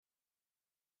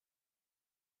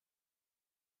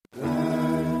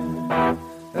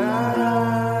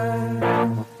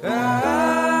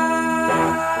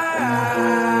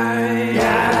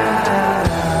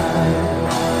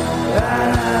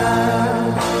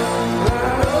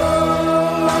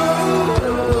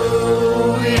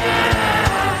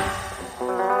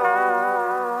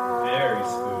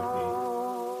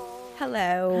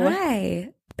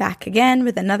back again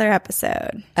with another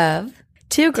episode of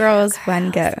Two Girls,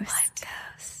 One Ghost.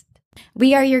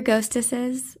 We are your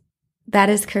ghostesses. That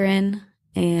is Corinne.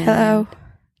 And Hello.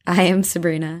 I am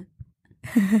Sabrina.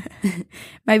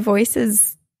 My voice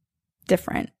is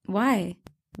different. Why?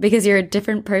 Because you're a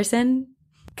different person?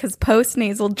 Because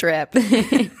post-nasal drip.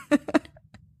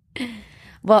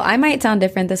 Well, I might sound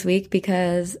different this week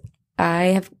because I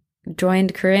have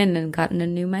joined Corinne and gotten a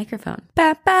new microphone.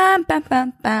 Bam, bam, bam,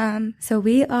 bam, bam. So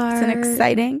we are... It's an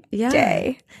exciting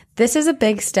day. This is a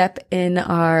big step in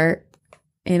our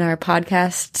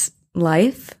podcast's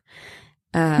life.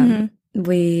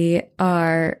 We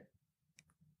are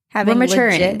having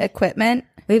maturing. Legit equipment.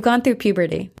 We've gone through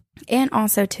puberty. And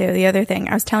also, too, the other thing,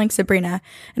 I was telling Sabrina,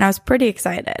 and I was pretty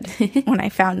excited when I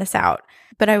found this out,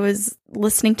 but I was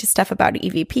listening to stuff about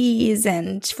EVPs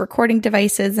and recording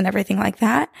devices and everything like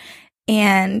that.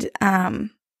 And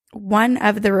one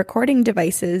of the recording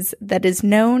devices that is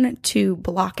known to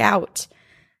block out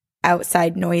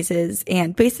outside noises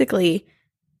and basically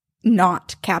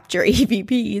not capture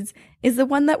EVPs is the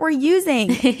one that we're using.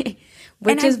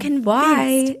 Which is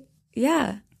why,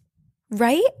 yeah.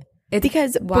 Right? It's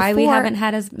because why we haven't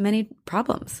had as many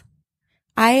problems.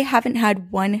 I haven't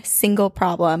had one single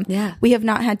problem. Yeah. We have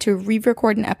not had to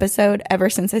re-record an episode ever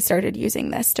since I started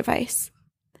using this device.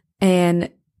 And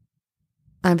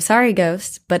I'm sorry,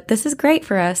 Ghost, but this is great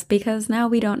for us because now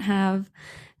we don't have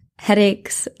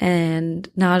headaches and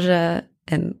nausea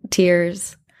and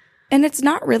tears. And it's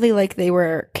not really like they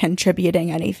were contributing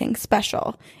anything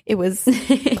special. It was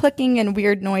clicking and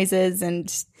weird noises and...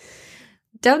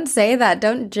 Don't say that.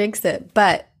 Don't jinx it.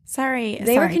 But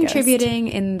they were contributing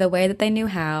Ghost. In the way that they knew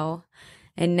how.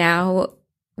 And now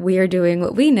we are doing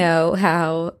what we know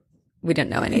how. We don't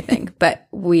know anything, but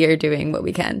we are doing what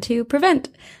we can to prevent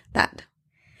that.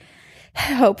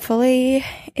 Hopefully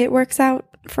it works out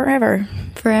forever.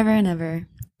 Forever and ever.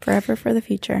 Forever for the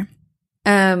future.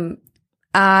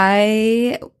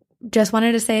 I just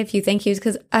wanted to say a few thank yous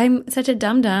because I'm such a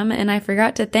dum-dum and I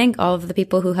forgot to thank all of the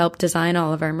people who helped design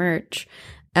all of our merch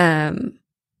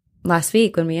last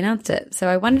week when we announced it. So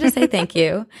I wanted to say thank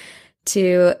you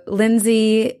to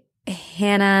Lindsay,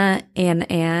 Hannah,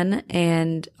 and Anne,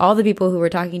 and all the people who we're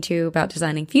talking to about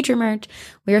designing future merch.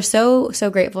 We are so,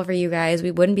 so grateful for you guys. We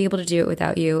wouldn't be able to do it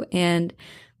without you. And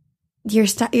your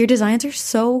designs are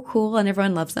so cool and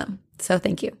everyone loves them. So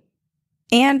thank you.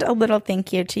 And a little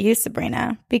thank you to you,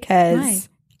 Sabrina, because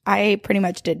I pretty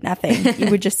much did nothing. You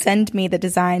would just send me the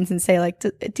designs and say, like,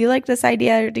 do you like this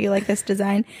idea or do you like this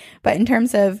design? But in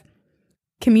terms of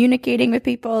communicating with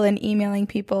people and emailing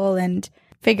people and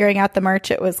figuring out the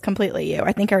merch, it was completely you.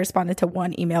 I think I responded to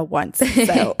one email once.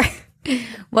 So,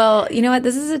 well, you know what?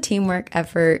 This is a teamwork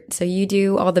effort. So you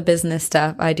do all the business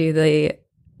stuff. I do the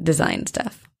design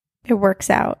stuff. It works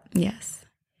out. Yes.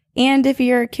 And if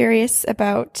you're curious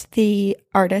about the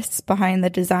artists behind the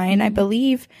design, I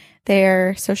believe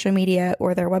their social media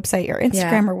or their website or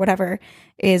Instagram or whatever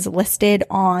is listed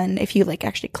on, if you like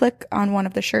actually click on one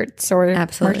of the shirts or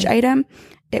merch item,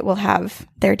 it will have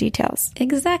their details.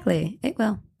 Exactly. It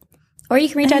will. Or you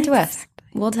can reach out to us.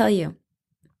 We'll tell you.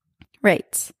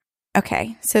 Right.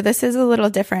 Okay. So this is a little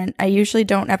different. I usually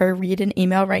don't ever read an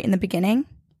email right in the beginning.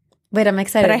 Wait, I'm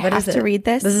excited. But I have to read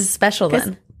this. This is special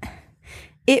then.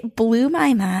 It blew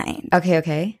my mind.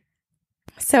 Okay.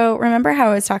 So remember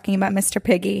how I was talking about Mr.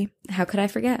 Piggy? How could I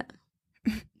forget?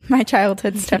 My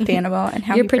childhood stuffed animal and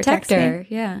how Your he protects protector.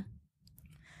 me. Yeah.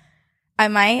 I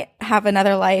might have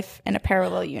another life in a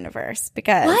parallel universe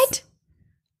because... What?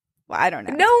 Well, I don't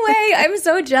know. No way. I'm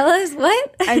so jealous.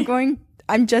 What?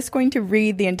 I'm just going to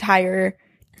read the entire,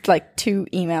 2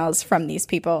 emails from these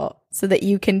people so that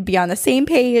you can be on the same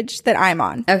page that I'm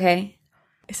on. Okay.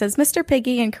 It says, Mr.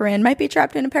 Piggy and Corinne might be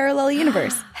trapped in a parallel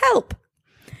universe. Help!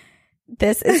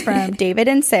 This is from David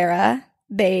and Sarah.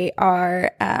 They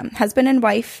are husband and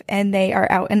wife, and they are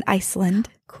out in Iceland.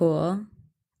 Cool.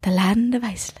 The land of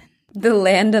Iceland. The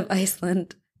land of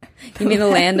Iceland. You mean the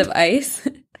land of ice?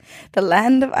 The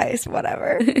land of ice,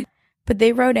 whatever. But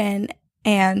they wrote in,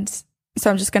 and so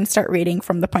I'm just going to start reading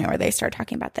from the point where they start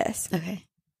talking about this. Okay.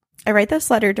 I write this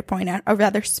letter to point out a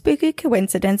rather spooky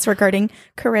coincidence regarding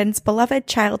Corinne's beloved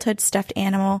childhood stuffed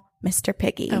animal, Mr.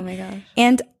 Piggy. Oh my gosh.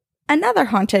 And another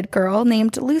haunted girl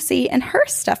named Lucy and her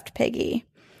stuffed piggy.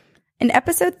 In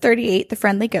episode 38, The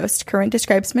Friendly Ghost, Corinne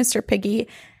describes Mr. Piggy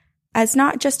as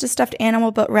not just a stuffed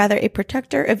animal, but rather a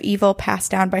protector of evil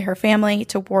passed down by her family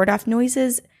to ward off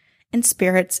noises and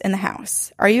spirits in the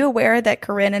house. Are you aware that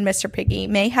Corinne and Mr. Piggy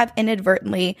may have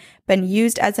inadvertently been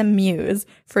used as a muse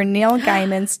for Neil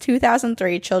Gaiman's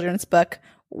 2003 children's book,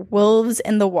 Wolves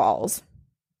in the Walls?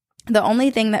 The only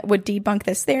thing that would debunk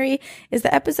this theory is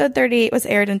that episode 38 was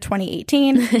aired in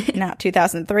 2018, not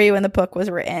 2003 when the book was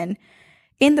written.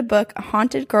 In the book, a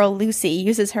haunted girl, Lucy,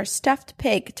 uses her stuffed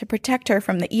pig to protect her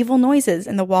from the evil noises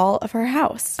in the wall of her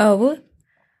house. Oh,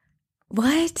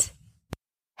 what?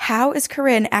 How is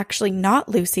Corinne actually not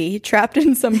Lucy, trapped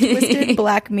in some twisted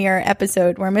Black Mirror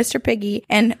episode where Mr. Piggy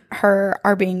and her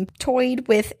are being toyed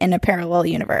with in a parallel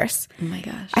universe? Oh my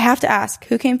gosh. I have to ask,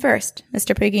 who came first,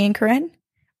 Mr. Piggy and Corinne,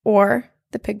 or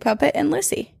the pig puppet and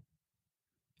Lucy?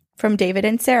 From David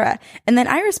and Sarah. And then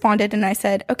I responded and I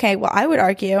said, okay, well, I would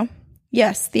argue,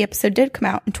 yes, the episode did come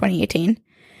out in 2018,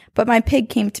 but my pig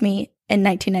came to me in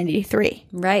 1993.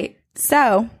 Right.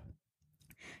 So,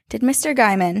 did Mr.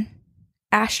 Gaiman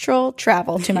astral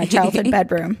travel to my childhood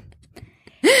bedroom?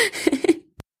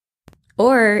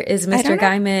 Or is Mr.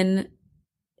 Gaiman,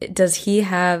 does he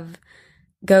have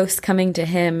ghosts coming to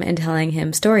him and telling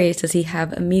him stories? Does he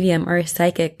have a medium or a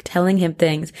psychic telling him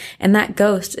things? And that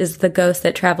ghost is the ghost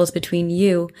that travels between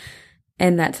you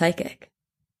and that psychic.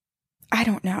 I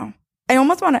don't know. I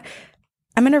almost want to,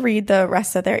 I'm going to read the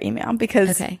rest of their email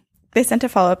because they sent a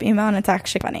follow-up email and it's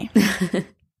actually funny.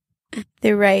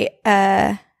 They write,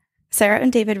 Sarah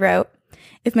and David wrote,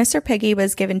 if Mr. Piggy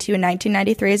was given to you in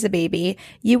 1993 as a baby,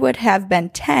 you would have been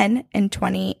 10 in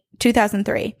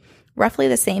 2003, roughly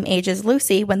the same age as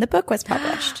Lucy when the book was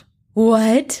published.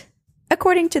 What?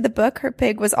 According to the book, her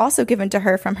pig was also given to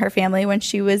her from her family when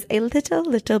she was a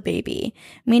little baby,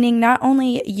 meaning not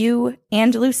only you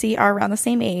and Lucy are around the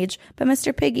same age, but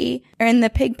Mr. Piggy and the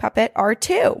pig puppet are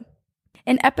too.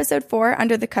 In episode 4,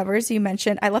 Under the Covers, you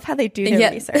mentioned, I love how they do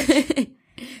their research.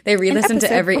 They re-listen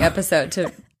to every episode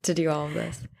to do all of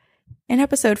this. In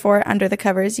episode 4, Under the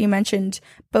Covers, you mentioned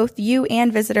both you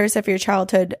and visitors of your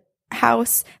childhood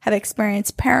house have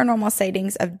experienced paranormal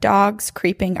sightings of dogs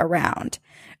creeping around.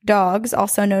 Dogs,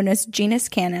 also known as genus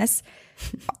Canis,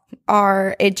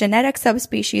 are a genetic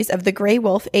subspecies of the gray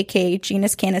wolf, aka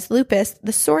genus Canis lupus,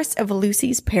 the source of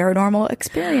Lucy's paranormal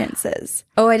experiences.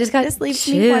 Oh, I just got This leaves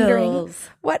chills. me wondering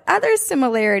what other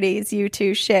similarities you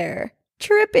two share.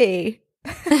 Trippy.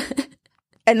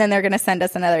 And then they're going to send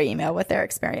us another email with their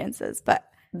experiences. But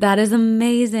that is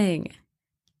amazing.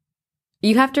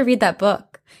 You have to read that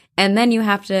book, and then you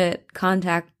have to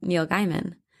contact Neil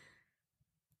Gaiman.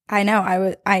 I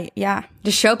know. Yeah.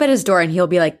 Just show up at his door, and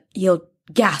he'll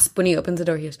gasp when he opens the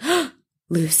door. He goes,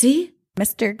 Lucy?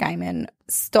 Mr. Gaiman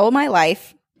stole my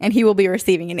life, and he will be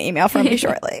receiving an email from me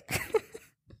shortly.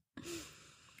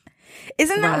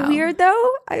 Isn't that weird,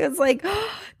 though? I was like,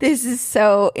 this is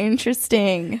so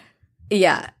interesting.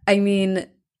 Yeah. I mean,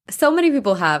 so many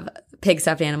people have pig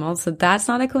stuffed animals, so that's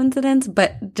not a coincidence,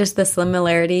 but just the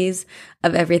similarities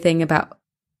of everything about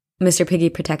Mr. Piggy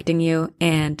protecting you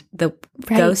and the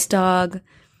ghost dog.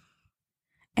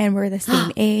 And we're the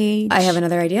same age. I have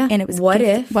another idea. And it was What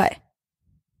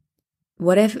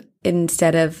if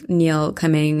instead of Neil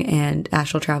coming and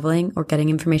astral traveling or getting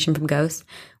information from ghosts,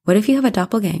 what if you have a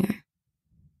doppelganger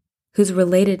who's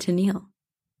related to Neil?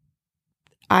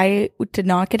 I did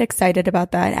not get excited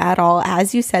about that at all.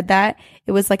 As you said that,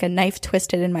 it was like a knife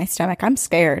twisted in my stomach. I'm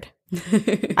scared.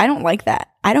 I don't like that.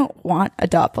 I don't want a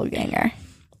doppelganger.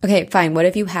 Okay, fine. What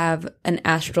if you have an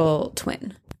astral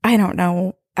twin? I don't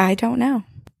know.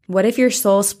 What if your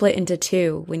soul split into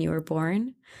two when you were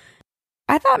born?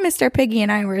 I thought Mr. Piggy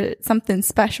and I were something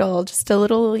special, just a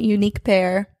little unique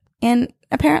pair. And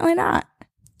apparently not.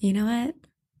 You know what?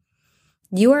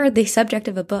 You are the subject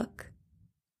of a book.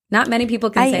 Not many people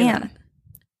can say that.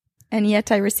 And yet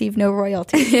I receive no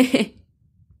royalty.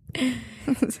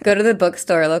 Go to the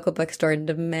bookstore, local bookstore, and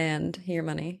demand your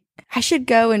money. I should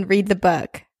go and read the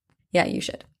book. Yeah, you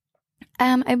should.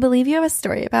 I believe you have a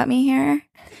story about me here.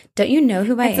 Don't you know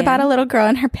who I am? It's about a little girl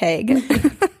and her pig.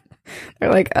 They're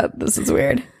like, oh, this is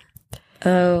weird.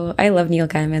 Oh, I love Neil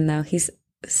Gaiman, though. He's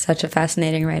such a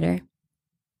fascinating writer.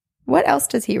 What else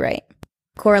does he write?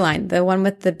 Coraline, the one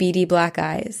with the beady black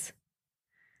eyes.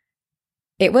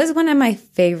 It was one of my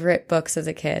favorite books as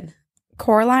a kid.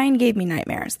 Coraline gave me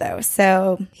nightmares, though,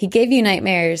 so... He gave you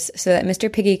nightmares so that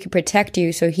Mr. Piggy could protect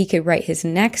you so he could write his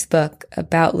next book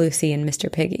about Lucy and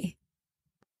Mr. Piggy.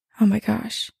 Oh my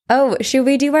gosh. Oh, should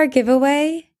we do our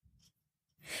giveaway?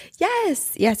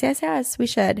 Yes, we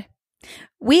should.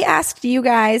 We asked you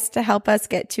guys to help us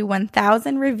get to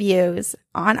 1,000 reviews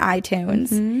on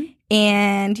iTunes,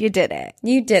 and you did it.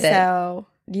 You did it. So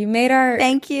you made our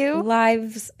thank you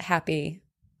lives happy.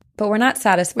 But we're not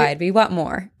satisfied. We want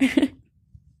more.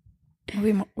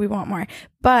 We want more.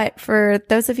 But for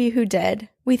those of you who did,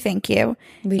 we thank you.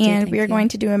 We are going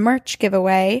to do a merch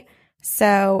giveaway.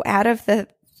 So out of the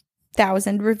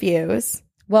 1,000 reviews.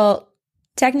 Well,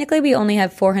 Technically, we only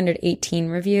have 418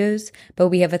 reviews, but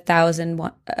we have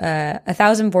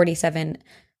 1,047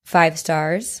 5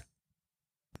 stars.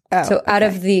 Oh, So out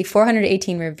okay. of the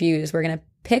 418 reviews, we're going to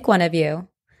pick one of you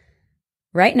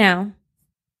right now.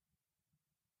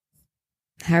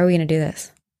 How are we going to do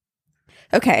this?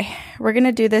 Okay, we're going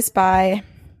to do this by,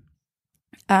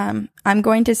 I'm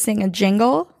going to sing a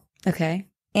jingle, Okay.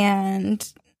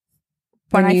 and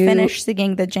when I finish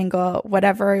singing the jingle,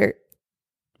 whatever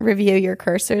review your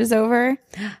cursor's over.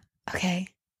 Okay.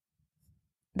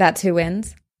 That's who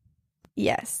wins?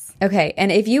 Yes. Okay.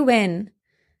 And if you win,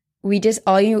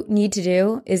 all you need to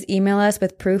do is email us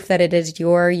with proof that it is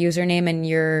your username and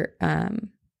your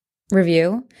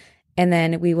review. And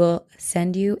then we will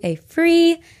send you a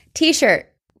free t-shirt.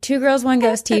 2 Girls, 1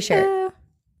 Ghost t-shirt.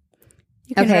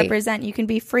 You can Okay. represent, you can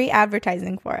be free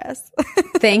advertising for us.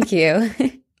 Thank you.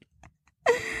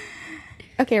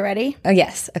 Okay, ready? Oh,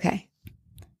 yes. Okay.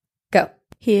 Go.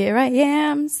 Here I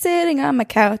am, sitting on my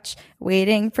couch,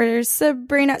 waiting for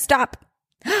Sabrina. Stop.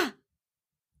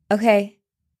 Okay.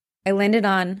 I landed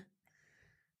on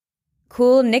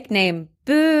cool nickname,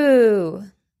 Boo.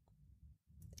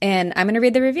 And I'm going to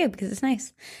read the review because it's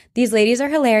nice. These ladies are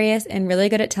hilarious and really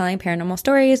good at telling paranormal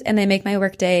stories, and they make my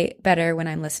workday better when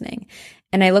I'm listening.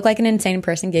 And I look like an insane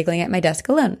person giggling at my desk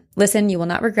alone. Listen, you will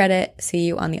not regret it. See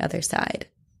you on the other side.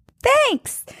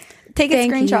 Thanks. Take a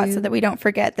Thank screenshot you. so that we don't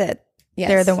forget that Yes.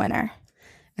 they're the winner.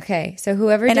 Okay, so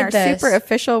whoever In did our this, super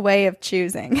official way of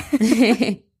choosing.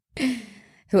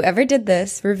 whoever did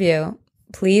this review,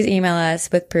 please email us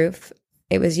with proof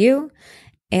it was you,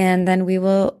 and then we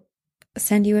will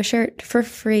send you a shirt for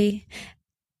free.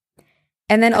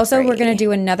 And then also we're going to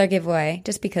do another giveaway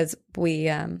just because we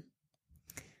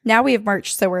Now we have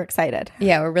merch, so we're excited.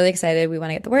 yeah, we're really excited. We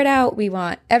want to get the word out. We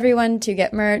want everyone to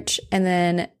get merch. And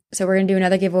then so we're going to do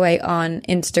another giveaway on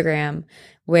Instagram,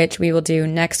 which we will do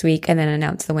next week and then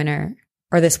announce the winner,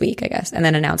 or this week, I guess, and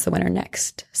then announce the winner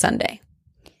next Sunday.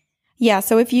 Yeah,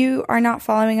 so if you are not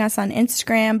following us on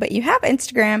Instagram, but you have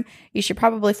Instagram, you should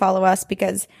probably follow us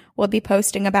because we'll be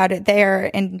posting about it there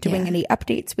and doing any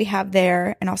updates we have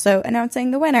there and also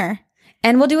announcing the winner.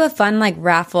 And we'll do a fun like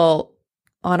raffle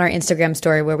on our Instagram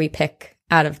story where we pick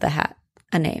out of the hat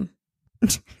a name.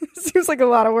 Seems like a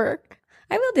lot of work.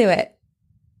 I will do it.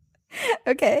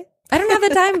 Okay. I don't have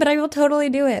the time, but I will totally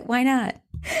do it. Why not?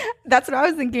 That's what I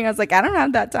was thinking. I was like, I don't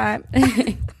have that time.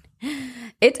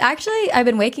 It's actually, I've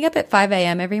been waking up at 5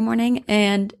 a.m. every morning,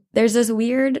 and there's this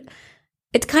weird,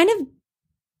 it's kind of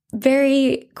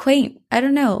very quaint. I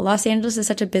don't know. Los Angeles is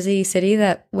such a busy city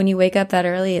that when you wake up that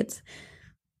early, it's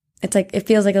like, it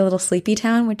feels like a little sleepy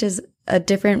town, which is a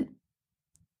different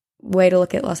way to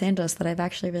look at Los Angeles that I've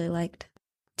actually really liked.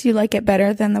 Do you like it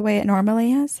better than the way it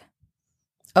normally is?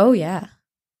 Oh, yeah.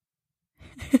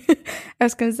 I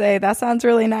was going to say, that sounds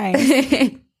really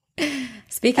nice.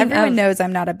 Everyone knows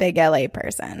I'm not a big LA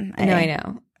person. I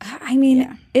know. I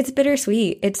mean, It's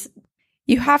bittersweet.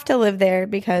 You have to live there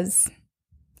because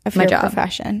of my your job.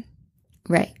 profession.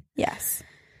 Right. Yes.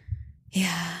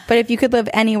 Yeah. But if you could live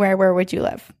anywhere, where would you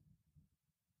live?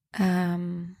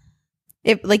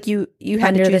 If like you had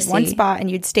Under to the choose one sea. spot and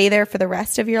you'd stay there for the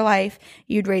rest of your life,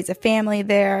 you'd raise a family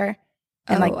there,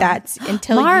 and like that's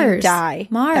until you Mars. die.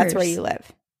 Mars. That's where you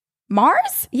live.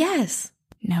 Mars? Yes.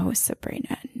 No,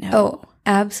 Sabrina. No. Oh,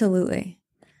 absolutely.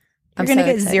 You're gonna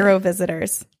get 0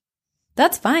 visitors.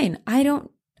 That's fine. I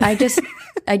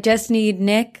just need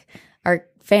Nick, our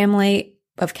family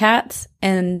of cats,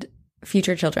 and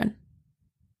future children.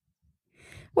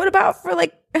 What about for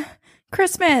like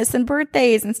Christmas and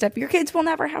birthdays and stuff? Your kids will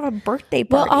never have a birthday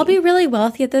party. Well, I'll be really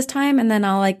wealthy at this time, and then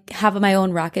I'll like have my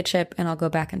own rocket ship, and I'll go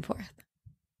back and forth.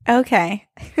 Okay.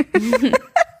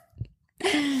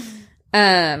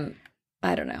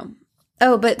 I don't know.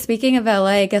 Oh, but speaking of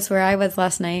LA, guess where I was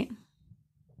last night?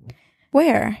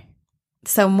 Where?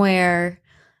 Somewhere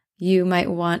you might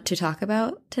want to talk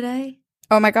about today.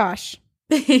 Oh my gosh.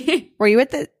 Were you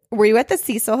at the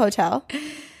Cecil Hotel?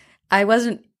 I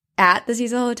wasn't at the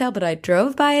Cecil Hotel, but I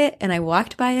drove by it and I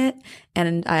walked by it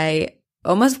and I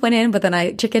almost went in, but then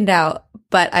I chickened out.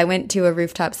 But I went to a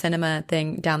rooftop cinema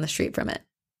thing down the street from it.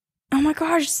 Oh my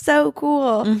gosh, so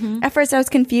cool. Mm-hmm. At first I was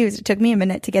confused. It took me a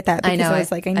minute to get that because I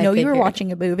was like, I know you were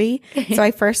watching a movie. So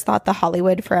I first thought the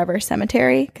Hollywood Forever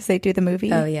Cemetery because they do the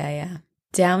movie. Oh, yeah.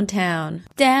 Downtown.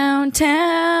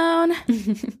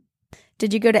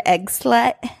 Did you go to Egg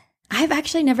Slut? I've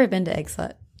actually never been to Egg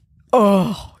Slut.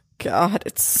 Oh, God,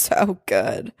 it's so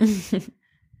good.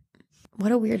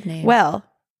 What a weird name. Well,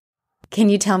 can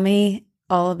you tell me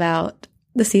all about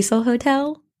the Cecil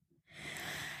Hotel?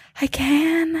 I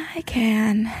can.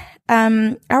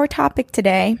 Our topic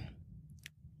today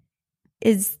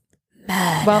is,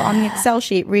 Murder. well, on the Excel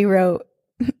sheet, rewrote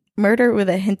murder with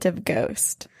a hint of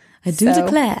ghost. I do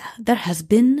declare there has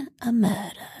been a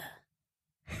murder.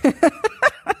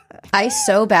 I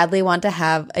so badly want to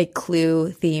have a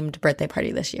Clue-themed birthday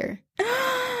party this year.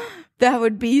 That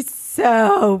would be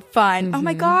so fun. Mm-hmm. Oh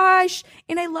my gosh.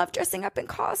 And I love dressing up in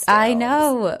costumes. I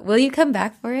know. Will you come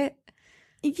back for it?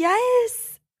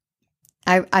 Yes.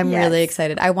 I'm Yes. really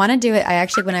excited. I want to do it. I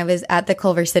actually, when I was at the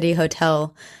Culver City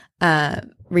Hotel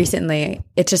recently,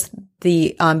 it's just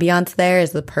the ambiance there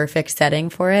is the perfect setting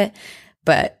for it.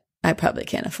 But I probably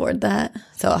can't afford that.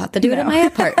 So I'll have to do it at my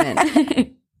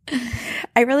apartment.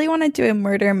 I really want to do a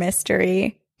murder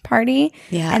mystery party.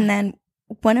 Yeah. And then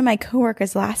one of my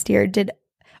coworkers last year did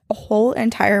a whole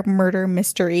entire murder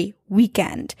mystery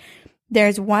weekend.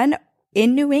 There's one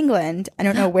in New England. I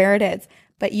don't know where it is,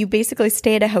 but you basically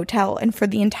stay at a hotel, and for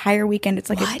the entire weekend, it's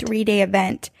like What? a 3-day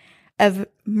event of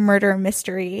murder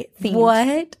mystery themed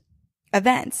What?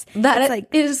 events. That It's like,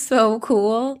 is so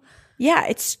cool. yeah,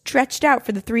 it's stretched out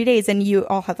for the 3 days, and you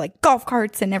all have like golf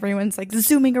carts, and everyone's like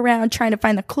zooming around trying to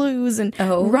find the clues and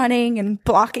running and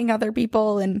blocking other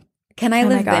people. And Can I Oh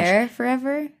my live gosh. there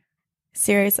forever?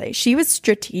 seriously, she was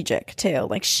strategic too.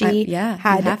 Like she Yeah, you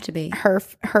had have to be.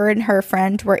 her and her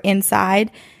friend were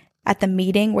inside at the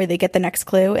meeting where they get the next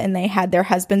clue, and they had their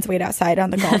husbands wait outside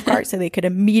on the golf cart so they could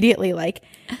immediately, like,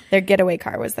 their getaway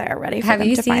car was there ready for Have them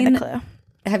you to find the seen- clue.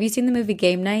 Have you seen the movie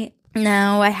Game Night?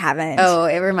 No, I haven't. Oh,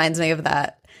 it reminds me of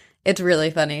that. It's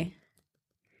really funny.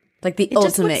 Like the it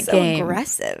just ultimate looks so game.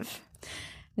 aggressive.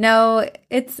 No,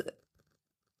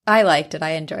 I liked it.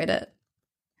 I enjoyed it.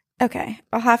 Okay,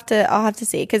 I'll have to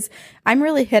see, because I'm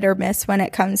really hit or miss when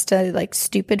it comes to like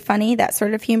stupid funny, that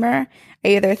sort of humor. I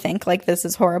either think like this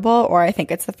is horrible, or I think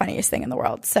it's the funniest thing in the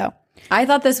world. So I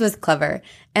thought this was clever.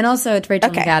 And also it's Rachel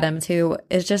Okay. McAdams, who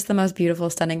is just the most beautiful,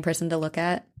 stunning person to look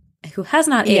at, who has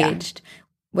not Yeah. aged,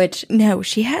 which no,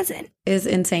 she hasn't. is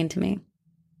insane to me.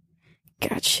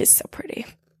 God, she's so pretty.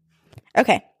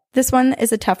 Okay, this one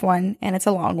is a tough one, and it's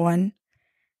a long one.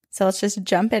 So let's just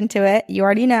jump into it. You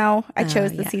already know I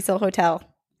chose the yeah. Cecil Hotel.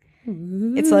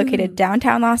 It's located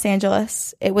downtown Los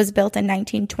Angeles. It was built in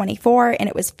 1924, and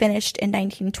it was finished in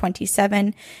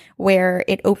 1927, where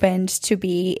it opened to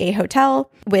be a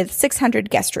hotel with 600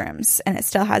 guest rooms, and it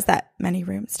still has that many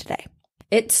rooms today.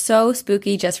 It's so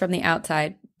spooky just from the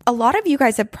outside. A lot of you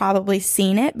guys have probably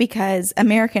seen it because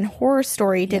American Horror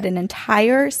Story did an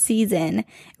entire season. It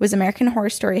was American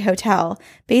Horror Story Hotel,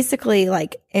 basically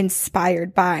like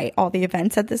inspired by all the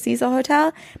events at the Cecil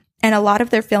Hotel. And a lot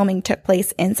of their filming took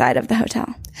place inside of the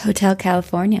hotel. Hotel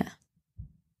California.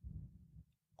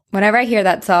 Whenever I hear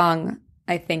that song,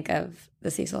 I think of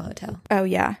the Cecil Hotel. Oh,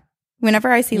 yeah. Whenever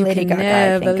I see You Lady can Gaga,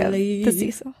 I think never of leave. the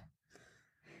Cecil.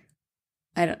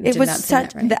 It It was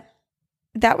such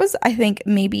that was, I think,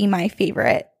 maybe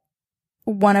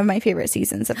one of my favorite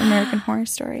seasons of American Horror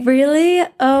Story. Really?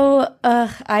 Oh,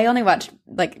 I only watched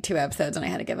like 2 episodes and I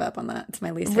had to give up on that. It's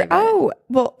my least favorite. Oh,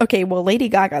 well, okay. Well, Lady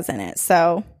Gaga's in it,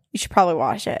 so you should probably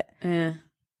watch it. Yeah,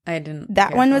 I didn't. That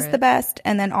care one for was it. the best.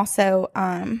 And then also,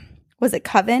 was it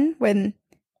Coven?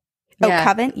 Yeah.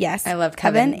 Coven? Yes. I love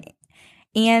Coven.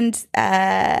 And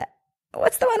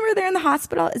what's the one where they're in the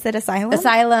hospital? Is it Asylum?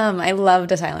 Asylum. I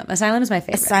loved Asylum. Asylum is my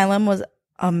favorite. Asylum was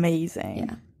amazing.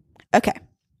 Yeah. Okay.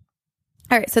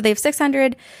 All right. So they have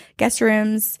 600 guest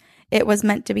rooms. It was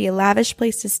meant to be a lavish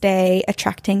place to stay,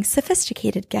 attracting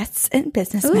sophisticated guests and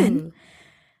businessmen. Ooh.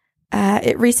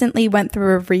 It recently went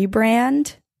through a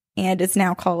rebrand and is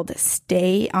now called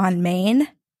Stay on Main.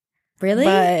 Really?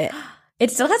 But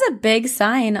it still has a big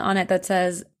sign on it that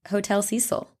says Hotel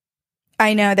Cecil.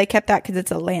 I know they kept that because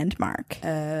it's a landmark.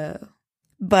 Oh.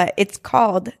 But it's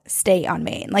called Stay on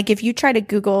Main. Like if you try to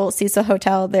Google Cecil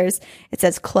Hotel, it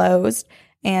says closed,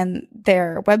 and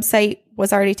their website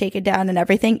was already taken down and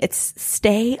everything. It's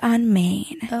Stay on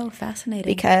Main Oh, fascinating.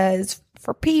 because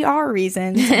for PR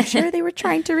reasons, I'm sure they were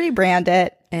trying to rebrand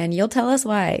it. And you'll tell us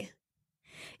why.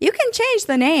 You can change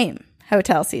the name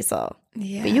Hotel Cecil,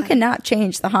 Yeah. but you cannot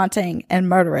change the haunting and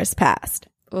murderous past.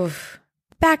 Oof.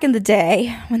 Back in the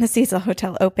day, when the Cecil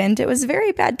Hotel opened, it was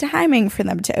very bad timing for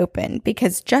them to open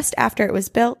because just after it was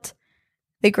built,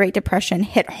 the Great Depression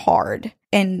hit hard,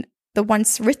 and the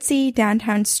once ritzy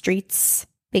downtown streets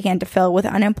began to fill with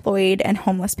unemployed and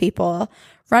homeless people.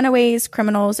 Runaways,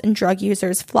 criminals, and drug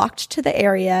users flocked to the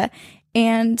area,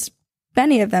 and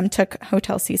many of them took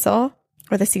Hotel Cecil,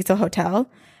 or the Cecil Hotel,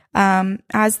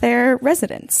 as their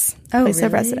residence, place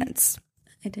of really? residence.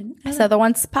 I didn't know So the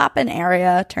once poppin'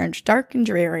 area turned dark and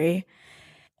dreary.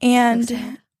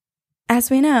 And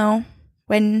as we know,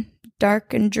 when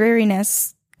dark and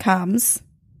dreariness comes,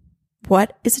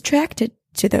 what is attracted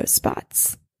to those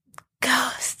spots.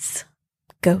 Ghosts.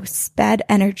 Ghosts, bad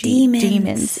energy,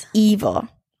 demons, evil.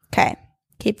 Okay.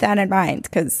 Keep that in mind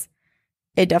because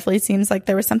it definitely seems like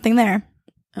there was something there.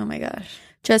 Oh my gosh.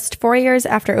 Just 4 years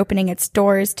after opening its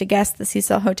doors to guests, the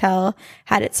Cecil Hotel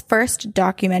had its first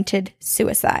documented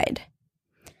suicide.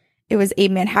 It was a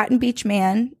Manhattan Beach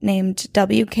man named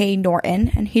W.K.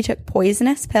 Norton, and he took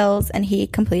poisonous pills and he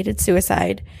completed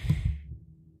suicide.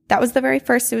 That was the very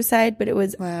first suicide, but it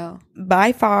was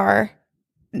by far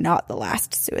not the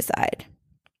last suicide.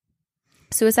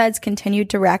 Suicides continued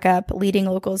to rack up, leading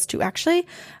locals to actually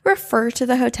refer to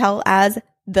the hotel as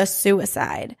the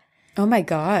Suicide. Oh my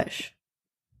gosh.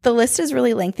 The list is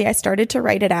really lengthy. I started to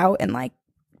write it out and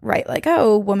write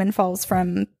oh, woman falls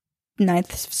from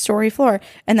 9th story floor.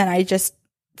 And then I just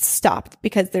stopped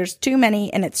because there's too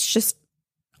many and it's just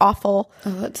awful,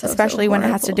 especially when it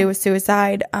has to do with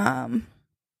suicide.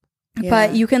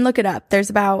 But you can look it up.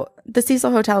 The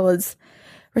Cecil Hotel was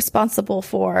responsible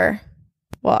for,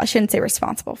 well, I shouldn't say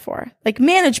responsible for,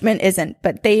 management isn't,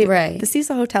 but the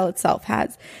Cecil Hotel itself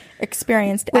has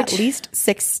experienced at least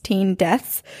 16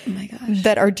 deaths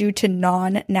that are due to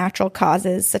non-natural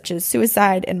causes such as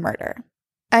suicide and murder.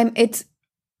 It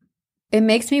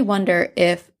makes me wonder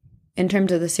if, in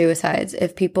terms of the suicides,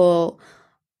 if people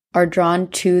are drawn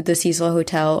to the Cecil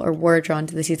Hotel or were drawn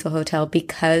to the Cecil Hotel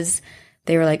because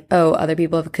they were like, oh, other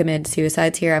people have committed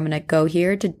suicides here. I'm going to go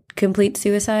here to complete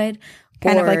suicide.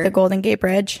 Kind of like the Golden Gate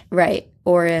Bridge. Right.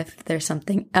 Or if there's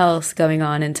something else going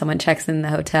on and someone checks in the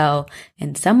hotel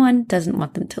and someone doesn't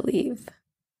want them to leave.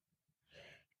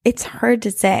 It's hard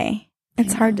to say.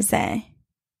 Hard to say.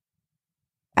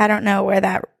 I don't know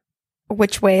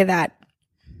which way that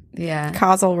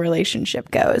causal relationship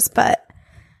goes, but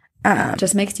it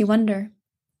just makes you wonder.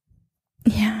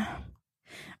 Yeah.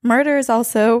 Murder is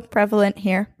also prevalent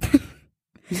here.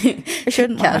 I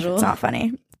shouldn't laugh. It's not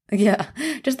funny. Yeah.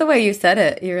 Just the way you said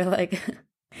it, you were like...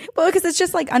 Well, because it's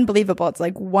just unbelievable. It's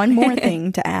one more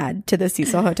thing to add to the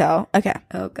Cecil Hotel. Okay.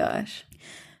 Oh, gosh.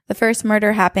 The first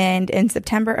murder happened in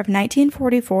September of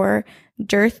 1944.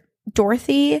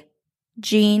 Dorothy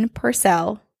Jean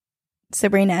Purcell.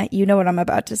 Sabrina, you know what I'm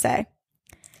about to say.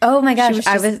 Oh, my gosh.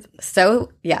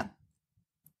 Yeah. Okay.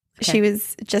 She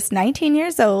was just 19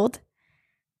 years old.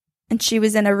 And she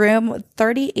was in a room with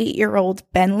 38-year-old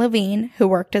Ben Levine, who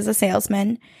worked as a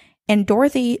salesman. And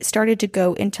Dorothy started to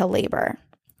go into labor.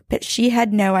 But she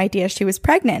had no idea she was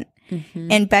pregnant.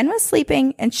 Mm-hmm. And Ben was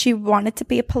sleeping, and she wanted to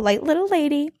be a polite little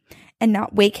lady and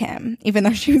not wake him, even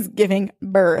though she was giving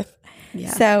birth.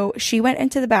 Yeah. So she went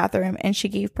into the bathroom, and she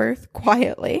gave birth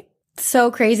quietly.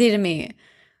 So crazy to me.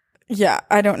 Yeah,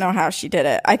 I don't know how she did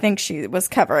it. I think she was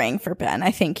covering for Ben.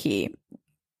 I think you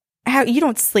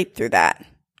don't sleep through that.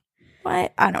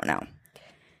 What? I don't know.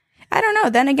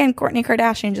 Then again, Kourtney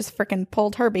Kardashian just freaking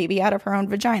pulled her baby out of her own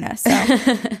vagina. So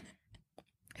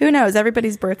who knows?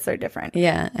 Everybody's births are different.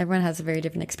 Yeah, everyone has very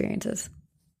different experiences.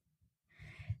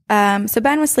 So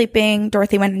Ben was sleeping.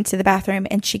 Dorothy went into the bathroom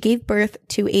and she gave birth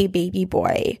to a baby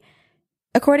boy.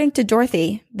 According to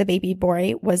Dorothy, the baby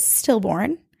boy was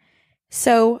stillborn.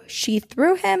 So she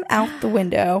threw him out the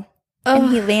window and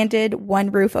he landed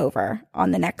one roof over on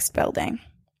the next building.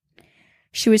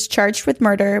 She was charged with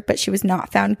murder, but she was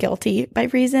not found guilty by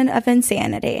reason of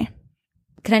insanity.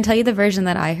 Can I tell you the version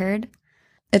that I heard?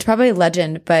 It's probably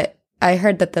legend, but I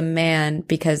heard that the man,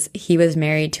 because he was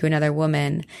married to another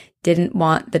woman, didn't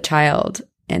want the child,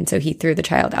 and so he threw the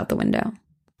child out the window.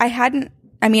 I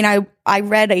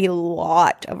read a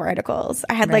lot of articles.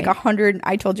 I had 100,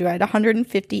 I told you I had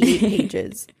 158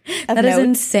 pages of That notes, is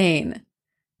insane.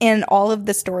 And all of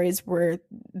the stories were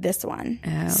this one.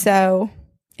 Oh. So...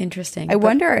 Interesting. I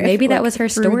wonder if maybe that was her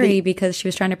story because she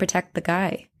was trying to protect the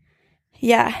guy.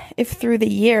 Yeah. If through the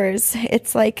years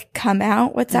it's come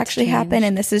out what's actually happened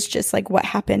and this is just what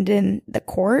happened in the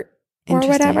court or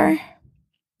whatever.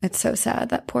 It's so sad.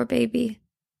 That poor baby.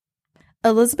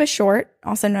 Elizabeth Short,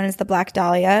 also known as the Black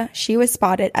Dahlia, she was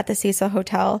spotted at the Cecil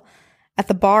Hotel at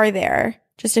the bar there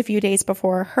just a few days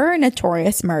before her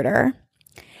notorious murder.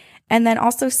 And then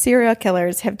also serial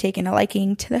killers have taken a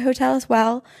liking to the hotel as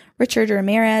well. Richard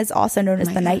Ramirez, also known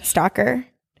as the Night Stalker.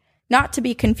 Not to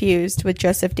be confused with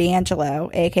Joseph D'Angelo,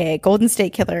 a.k.a. Golden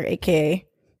State Killer, a.k.a.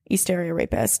 East Area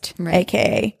Rapist,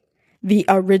 a.k.a. the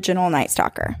original Night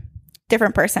Stalker.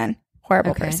 Different person.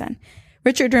 Horrible person.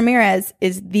 Richard Ramirez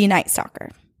is the Night Stalker.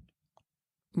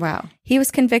 Wow. He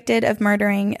was convicted of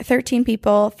murdering 13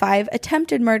 people, 5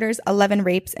 attempted murders, 11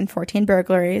 rapes, and 14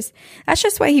 burglaries. That's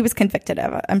just what he was convicted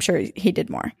of. I'm sure he did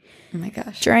more. Oh my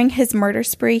gosh. During his murder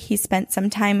spree, he spent some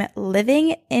time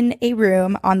living in a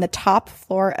room on the top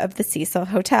floor of the Cecil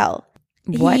Hotel.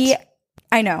 What?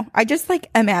 I know. I just like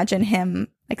imagine him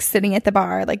like sitting at the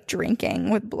bar, like drinking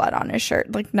with blood on his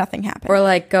shirt. Like nothing happened. Or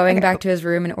like going back to his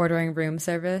room and ordering room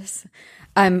service.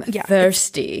 I'm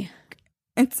thirsty.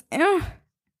 It's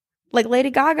like Lady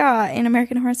Gaga in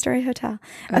American Horror Story Hotel.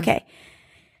 Okay.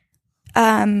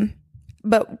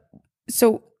 But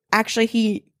so actually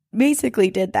he basically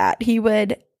did that. He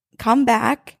would come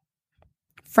back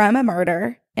from a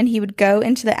murder and he would go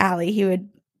into the alley. He would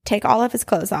take all of his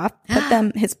clothes off, put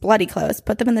them, his bloody clothes,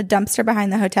 put them in the dumpster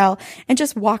behind the hotel and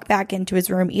just walk back into his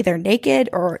room either naked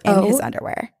or in his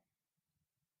underwear.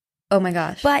 Oh my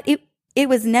gosh. But it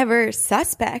was never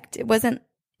suspect. It wasn't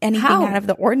anything out of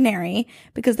the ordinary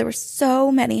because there were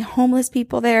so many homeless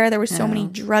people there. There were so many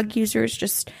drug users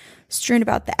just strewn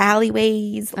about the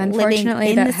alleyways, unfortunately, living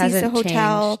in that the Cecil hasn't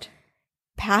Hotel, changed.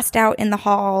 Passed out in the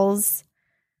there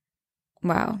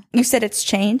Wow. You said it's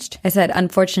changed? I said,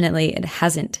 unfortunately, it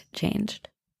hasn't changed.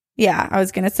 Yeah, I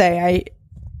was going to say,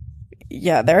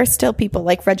 there are still people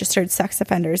like registered sex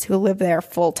offenders who live there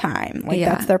full time. Like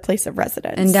that's their place of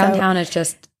residence. And downtown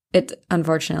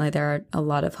unfortunately, there are a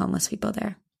lot of homeless people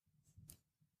there.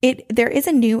 There is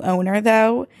a new owner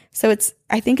though. So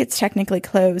I think it's technically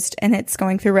closed and it's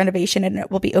going through renovation and it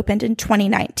will be opened in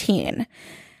 2019.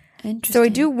 Interesting. So I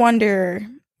do wonder,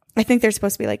 I think there's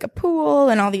supposed to be like a pool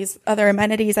and all these other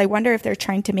amenities. I wonder if they're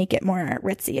trying to make it more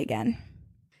ritzy again.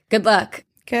 Good luck.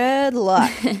 Good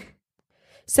luck.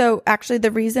 So actually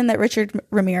the reason that Richard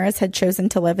Ramirez had chosen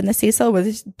to live in the Cecil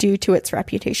was due to its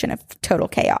reputation of total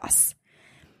chaos.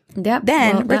 Yep.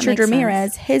 Then Richard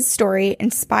Ramirez, his story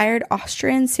inspired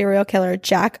Austrian serial killer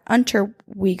Jack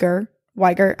Unterweger,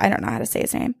 I don't know how to say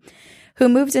his name, who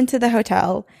moved into the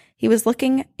hotel. He was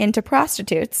looking into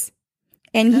prostitutes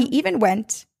and he even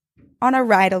went on a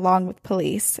ride along with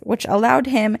police, which allowed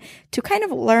him to kind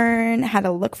of learn how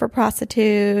to look for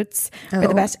prostitutes, where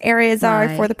the best areas are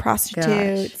for the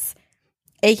prostitutes,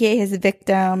 aka his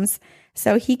victims.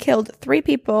 So he killed 3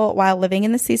 people while living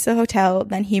in the Cecil Hotel.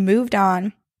 Then he moved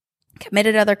on,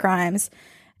 committed other crimes.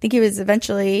 I think he was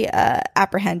eventually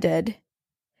apprehended.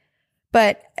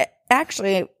 But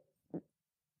actually,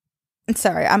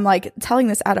 sorry, I'm like telling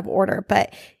this out of order,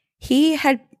 but he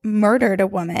had murdered a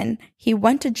woman. He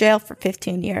went to jail for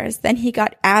 15 years. Then he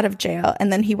got out of jail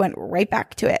and then he went right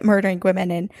back to it, murdering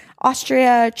women in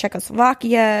Austria,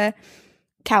 Czechoslovakia,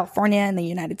 California, and the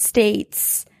United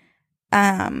States.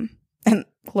 And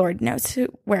Lord knows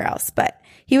where else. But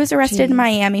he was arrested in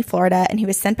Miami, Florida, and he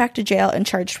was sent back to jail and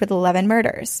charged with 11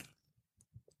 murders.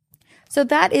 So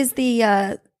that is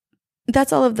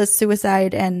that's all of the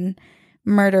suicide and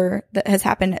murder that has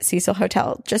happened at Cecil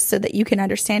Hotel, just so that you can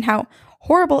understand how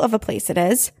horrible of a place it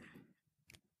is.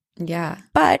 Yeah.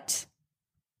 But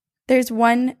there's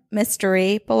one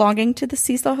mystery belonging to the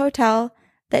Cecil Hotel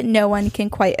that no one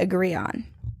can quite agree on.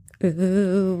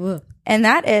 Ooh. And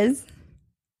that is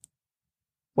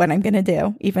what I'm going to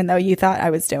do, even though you thought I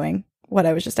was doing what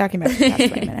I was just talking about for the past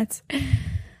 20 minutes.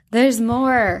 There's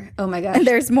more. Oh my gosh. And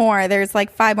there's more. There's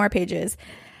like 5 more pages.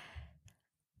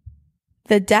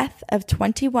 The death of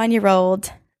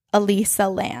 21-year-old Elisa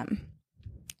Lam.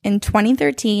 In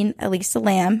 2013, Elisa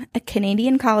Lam, a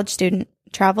Canadian college student,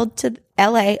 traveled to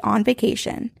LA on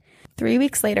vacation. 3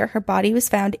 weeks later, her body was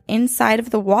found inside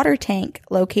of the water tank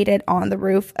located on the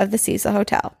roof of the Cecil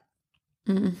Hotel.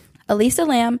 Elisa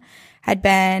Lam had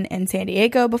been in San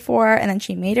Diego before, and then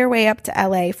she made her way up to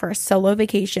LA for a solo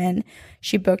vacation.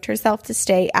 She booked herself to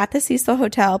stay at the Cecil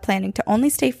Hotel, planning to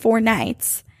only stay 4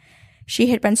 nights. She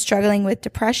had been struggling with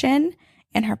depression,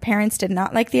 and her parents did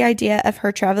not like the idea of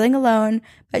her traveling alone,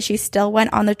 but she still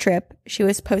went on the trip. She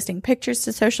was posting pictures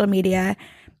to social media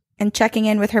and checking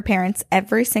in with her parents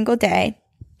every single day.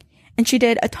 And she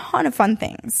did a ton of fun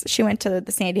things. She went to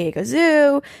the San Diego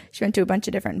Zoo. She went to a bunch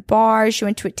of different bars. She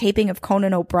went to a taping of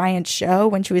Conan O'Brien's show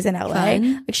when she was in LA.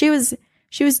 Fun. Like she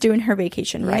was doing her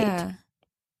vacation right. Yeah.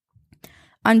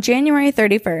 On January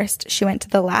 31st, she went to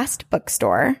the Last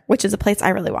Bookstore, which is a place I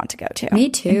really want to go to. Me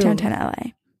too. In downtown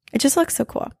LA. It just looks so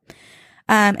cool.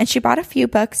 And she bought a few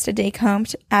books to take home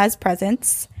as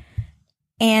presents.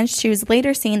 And she was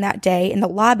later seen that day in the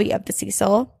lobby of the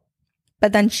Cecil,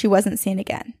 but then she wasn't seen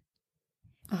again.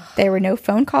 There were no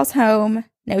phone calls home,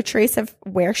 no trace of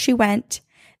where she went.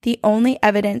 The only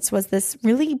evidence was this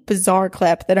really bizarre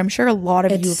clip that I'm sure a lot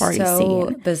of you have already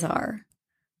seen. Bizarre.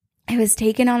 It was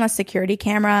taken on a security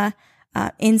camera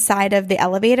inside of the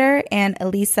elevator, and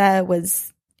Elisa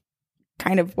was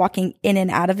kind of walking in and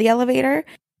out of the elevator.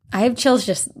 I have chills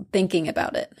just thinking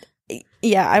about it.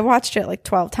 Yeah, I watched it like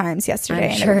 12 times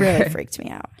yesterday, and it really freaked me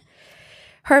out.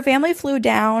 Her family flew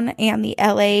down, and the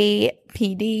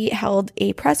LAPD held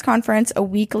a press conference a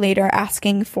week later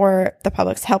asking for the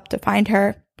public's help to find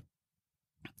her.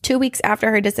 2 weeks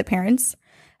after her disappearance,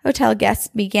 hotel guests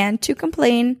began to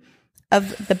complain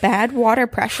of the bad water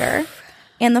pressure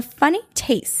and the funny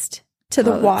taste to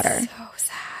the water. So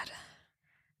sad.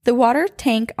 The water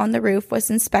tank on the roof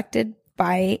was inspected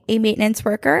by a maintenance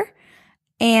worker,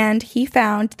 and he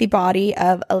found the body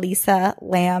of Elisa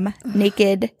Lam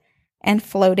naked and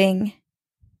floating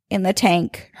in the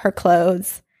tank, her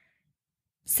clothes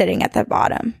sitting at the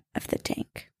bottom of the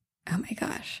tank. Oh my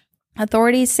gosh.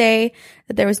 Authorities say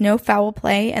that there was no foul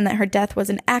play and that her death was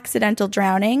an accidental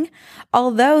drowning,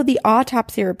 although the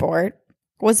autopsy report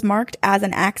was marked as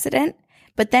an accident,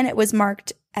 but then it was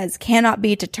marked as cannot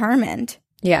be determined.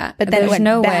 Yeah, but then it went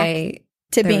no back way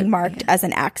to being marked as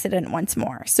an accident once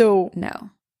more. So no,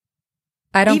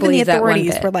 I don't even believe the that one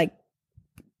authorities bit. were like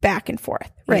back and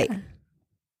forth, right? Yeah.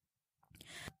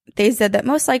 They said that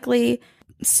most likely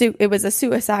it was a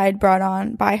suicide brought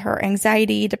on by her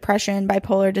anxiety, depression,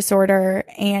 bipolar disorder,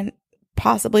 and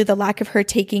possibly the lack of her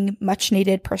taking much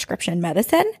needed prescription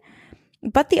medicine.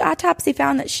 But the autopsy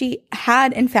found that she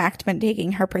had, in fact, been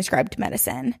taking her prescribed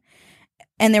medicine.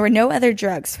 And there were no other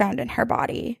drugs found in her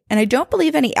body. And I don't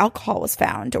believe any alcohol was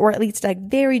found, or at least like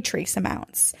very trace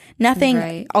amounts.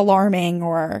 Nothing alarming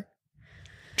or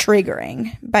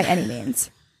triggering by any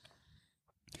means.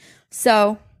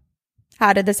 So,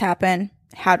 how did this happen?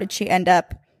 How did she end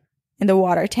up in the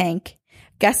water tank?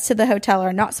 Guests to the hotel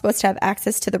are not supposed to have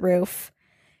access to the roof.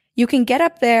 You can get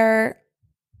up there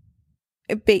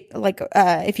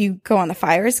if you go on the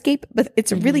fire escape, but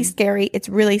it's really scary. It's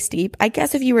really steep. I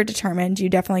guess if you were determined, you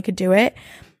definitely could do it.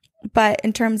 But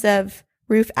in terms of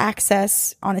roof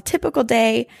access on a typical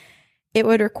day, it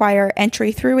would require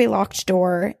entry through a locked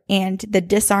door and the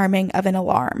disarming of an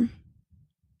alarm.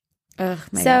 Oh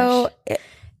my so gosh.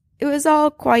 It was all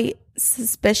quite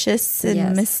suspicious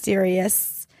and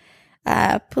mysterious.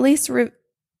 Police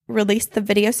released the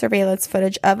video surveillance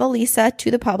footage of Elisa to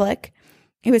the public.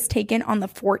 It was taken on the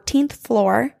 14th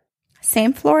floor,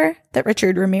 same floor that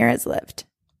Richard Ramirez lived.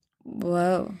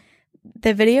 Whoa.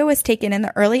 The video was taken in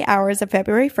the early hours of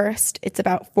February 1st. It's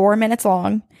about 4 minutes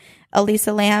long.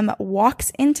 Elisa Lam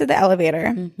walks into the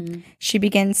elevator. She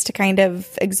begins to kind of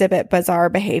exhibit bizarre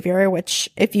behavior, which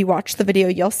if you watch the video,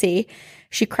 you'll see.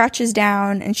 She crouches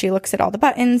down and she looks at all the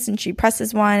buttons and she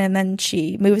presses one, and then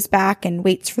she moves back and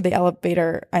waits for the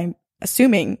elevator. I'm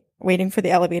assuming waiting for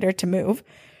the elevator to move.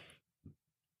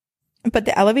 But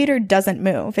the elevator doesn't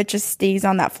move. It just stays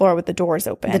on that floor with the doors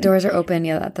open. The doors are open.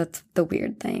 Yeah, that's the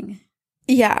weird thing.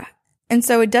 Yeah. And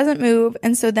so it doesn't move.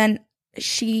 And so then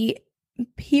she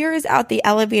peers out the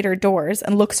elevator doors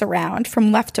and looks around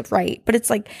from left to right. But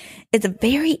it's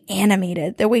very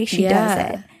animated the way she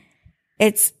does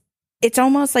it. It's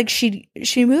almost like she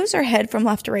moves her head from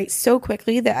left to right so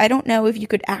quickly that I don't know if you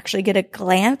could actually get a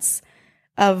glance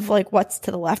of like what's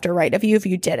to the left or right of you if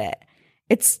you did it.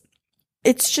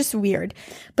 It's just weird.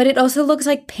 But it also looks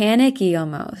like panicky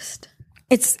almost.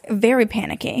 It's very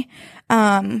panicky.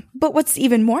 But what's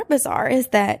even more bizarre is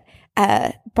that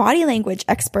body language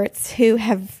experts who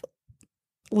have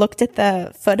looked at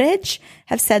the footage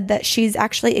have said that she's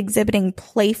actually exhibiting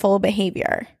playful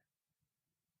behavior.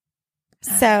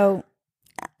 So,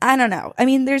 I don't know. I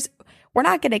mean, we're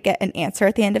not going to get an answer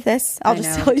at the end of this. I'll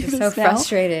just tell you this now. It's so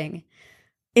frustrating.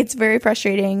 It's very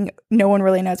frustrating. No one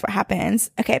really knows what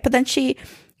happens. Okay, but then she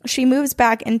moves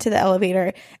back into the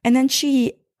elevator, and then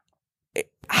she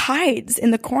hides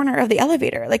in the corner of the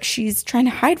elevator, like she's trying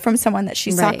to hide from someone that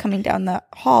she saw coming down the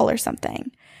hall or something.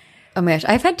 Oh my gosh,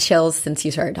 I've had chills since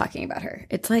you started talking about her.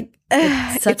 It's like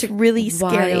it's such a really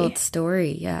scary wild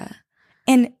story. Yeah,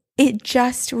 and it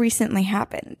just recently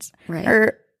happened.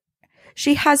 Right.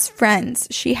 She has friends.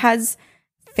 She has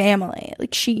family.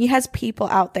 Like she has people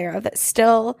out there that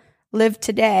still live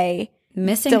today,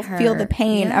 missing her, feel the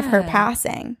pain of her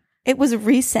passing. It was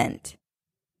recent.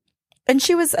 And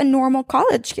she was a normal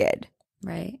college kid.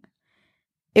 Right.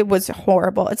 It was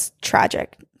horrible. It's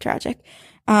tragic.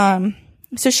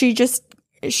 So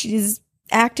she's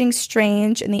acting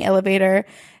strange in the elevator.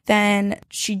 Then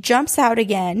she jumps out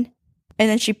again, and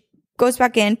then she goes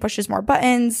back in, pushes more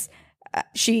buttons.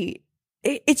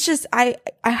 It's just, I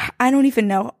don't even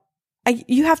know.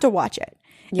 You have to watch it.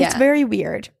 Yeah. It's very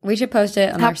weird. We should post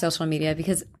it on our social media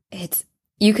because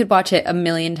you could watch it a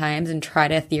million times and try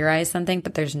to theorize something,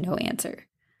 but there's no answer.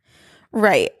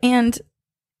 Right. And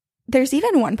there's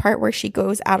even one part where she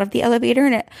goes out of the elevator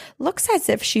and it looks as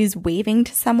if she's waving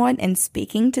to someone and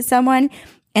speaking to someone.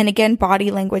 And again,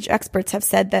 body language experts have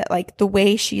said that like the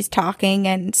way she's talking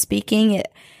and speaking,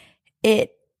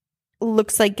 it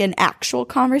looks like an actual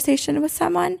conversation with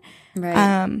someone.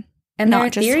 Right. And there are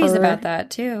theories about that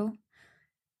too.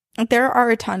 There are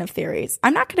a ton of theories.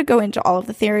 I'm not going to go into all of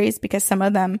the theories because some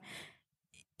of them,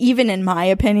 even in my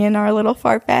opinion, are a little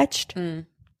far-fetched.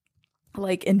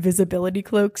 Like invisibility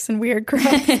cloaks and weird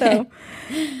crap. So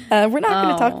we're not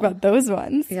going to talk about those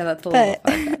ones. Yeah, that's a little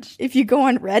far-fetched. If you go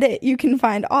on Reddit, you can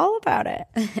find all about it.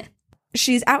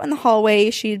 She's out in the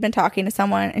hallway. She'd been talking to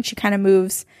someone, and she kind of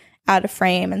moves out of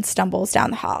frame and stumbles down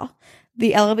the hall.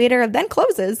 The elevator then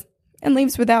closes and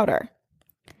leaves without her.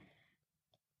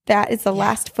 That is the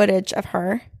last footage of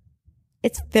her.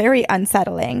 It's very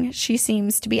unsettling. She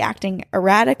seems to be acting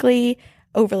erratically,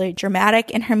 overly dramatic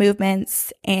in her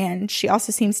movements, and she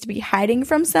also seems to be hiding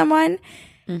from someone.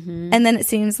 And then it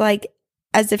seems like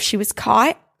as if she was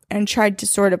caught and tried to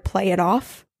sort of play it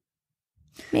off.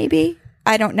 Maybe.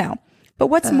 I don't know. But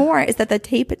what's more is that the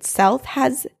tape itself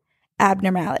has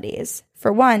abnormalities.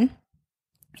 For one,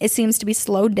 it seems to be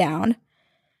slowed down.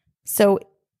 So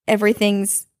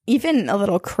everything's even a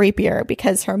little creepier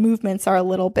because her movements are a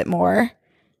little bit more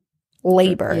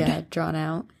labored. Yeah, drawn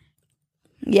out.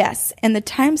 Yes, and the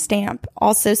timestamp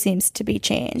also seems to be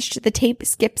changed. The tape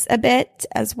skips a bit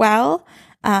as well,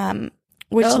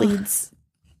 which leads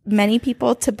many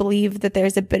people to believe that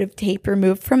there's a bit of tape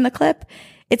removed from the clip.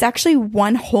 It's actually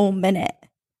 1 whole minute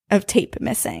of tape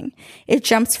missing. It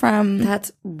jumps from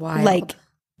that's wild. Like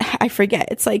I forget.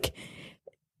 It's like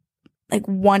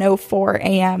 1:04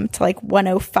 a.m. to like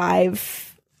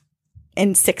 1:05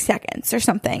 in 6 seconds or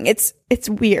something. It's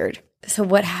weird. So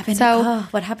what happened?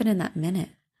 What happened in that minute?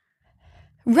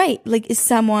 Right. Like, is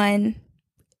someone,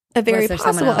 a very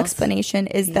possible explanation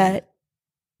is that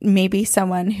maybe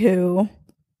someone who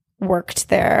worked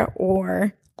there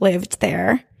or lived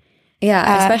there.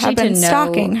 Yeah. Especially have been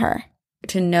stalking her.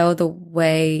 To know the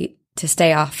way to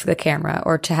stay off the camera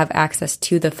or to have access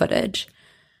to the footage.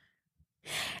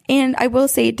 And I will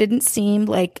say it didn't seem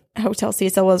like Hotel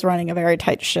Cecil was running a very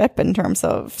tight ship in terms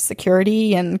of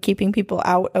security and keeping people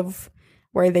out of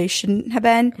where they shouldn't have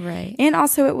been. Right. And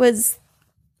also it was,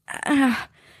 I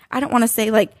don't want to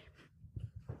say like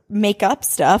make up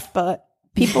stuff, but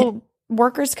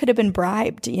workers could have been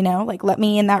bribed, like let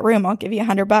me in that room. I'll give you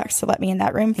 $100 to let me in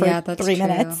that room for 3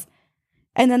 minutes.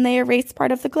 And then they erased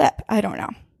part of the clip. I don't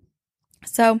know.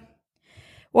 So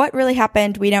what really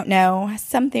happened, we don't know.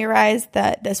 Some theorize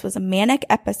that this was a manic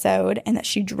episode and that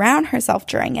she drowned herself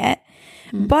during it.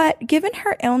 But given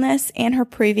her illness and her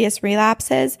previous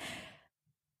relapses,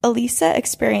 Elisa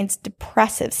experienced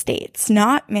depressive states,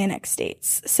 not manic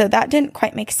states. So that didn't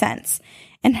quite make sense.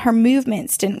 And her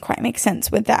movements didn't quite make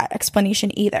sense with that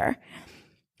explanation either.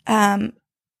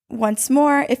 Once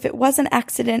more, if it was an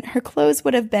accident, her clothes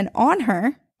would have been on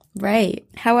her. Right.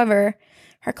 However,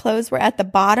 her clothes were at the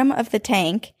bottom of the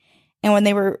tank, and when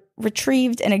they were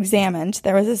retrieved and examined,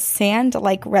 there was a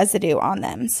sand-like residue on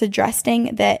them,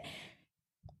 suggesting that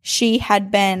she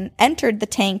had been entered the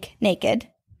tank naked,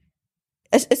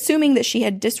 assuming that she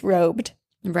had disrobed,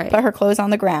 put her clothes on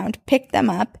the ground, picked them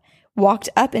up, walked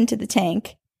up into the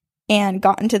tank, and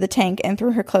got into the tank and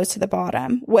threw her clothes to the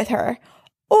bottom with her.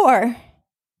 Or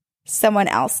someone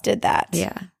else did that.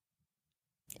 Yeah.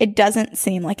 It doesn't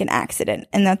seem like an accident,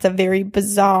 and that's a very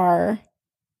bizarre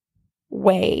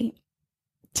way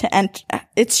to enter.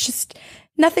 It's just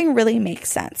nothing really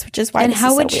makes sense, which is why. And this how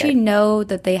is so would weird. she know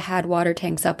that they had water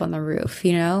tanks up on the roof?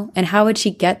 And how would she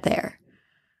get there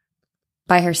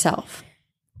by herself?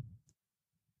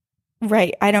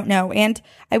 Right, I don't know. And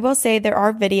I will say there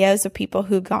are videos of people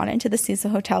who've gone into the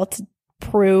Cecil Hotel to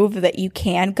prove that you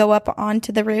can go up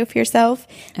onto the roof yourself.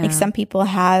 Like some people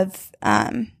have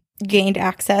gained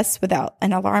access without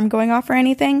an alarm going off or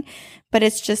anything, but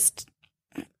it's just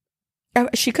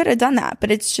she could have done that, but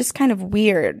it's just kind of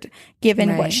weird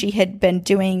given what she had been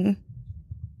doing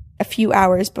a few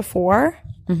hours before.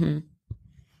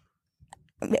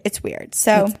 It's weird.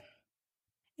 So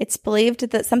it's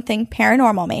believed that something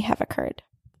paranormal may have occurred.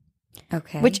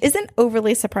 Okay. Which isn't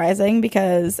overly surprising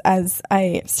because, as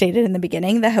I stated in the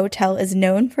beginning, the hotel is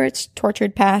known for its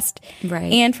tortured past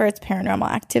and for its paranormal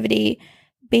activity.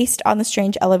 Based on the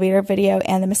strange elevator video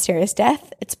and the mysterious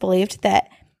death, it's believed that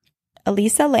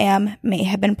Elisa Lam may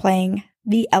have been playing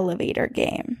the elevator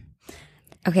game.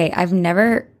 Okay, I've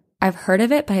heard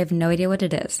of it, but I have no idea what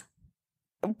it is.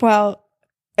 Well,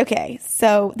 okay,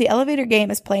 so the elevator game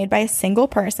is played by a single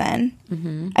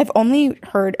person. I've only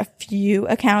heard a few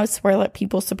accounts where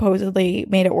people supposedly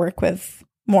made it work with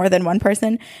more than one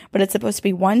person, but it's supposed to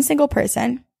be one single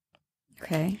person.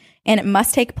 Okay. And it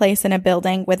must take place in a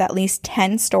building with at least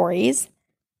 10 stories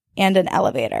and an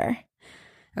elevator.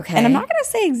 Okay. And I'm not going to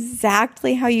say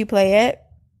exactly how you play it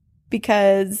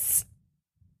because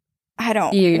I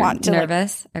don't You're want to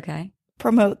nervous? Okay.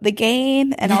 promote the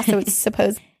game. And also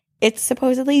it's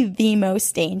supposedly the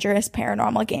most dangerous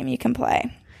paranormal game you can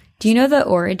play. Do you know the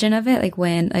origin of it? Like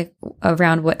when, like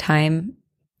around what time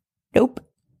Nope.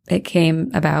 it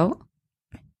came about?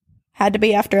 Had to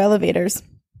be after elevators.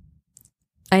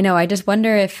 I know. I just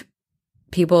wonder if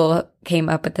people came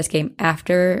up with this game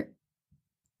after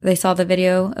they saw the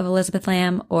video of Elizabeth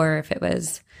Lamb or if it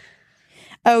was.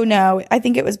 Oh, no. I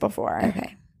think it was before.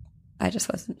 Okay. I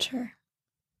just wasn't sure.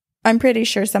 I'm pretty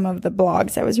sure some of the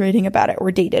blogs I was reading about it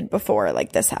were dated before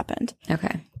like this happened.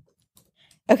 Okay.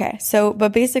 Okay. So,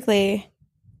 but basically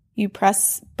you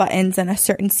press buttons in a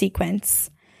certain sequence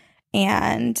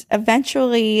and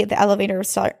eventually the elevator will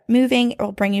start moving. It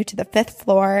will bring you to the 5th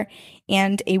floor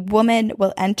and a woman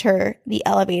will enter the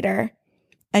elevator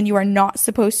and you are not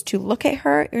supposed to look at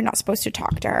her. You're not supposed to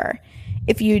talk to her.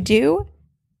 If you do,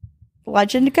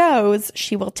 legend goes,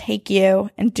 she will take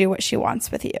you and do what she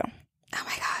wants with you. Oh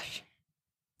my gosh.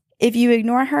 If you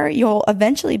ignore her, you'll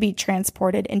eventually be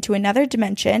transported into another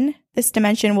dimension. This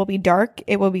dimension will be dark.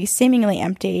 It will be seemingly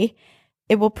empty.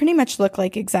 It will pretty much look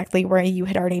like exactly where you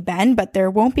had already been, but there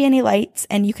won't be any lights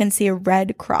and you can see a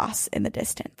red cross in the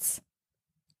distance.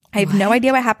 I have no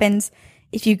idea what happens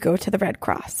if you go to the red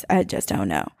cross. I just don't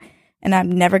know. And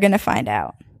I'm never going to find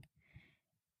out.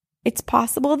 It's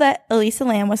possible that Elisa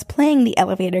Lam was playing the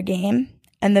elevator game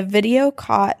and the video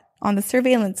caught on the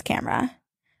surveillance camera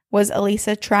was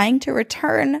Elisa trying to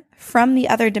return from the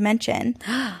other dimension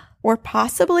or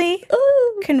possibly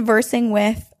conversing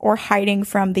with or hiding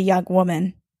from the young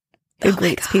woman who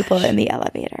greets people in the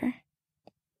elevator.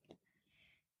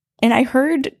 And I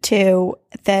heard, too,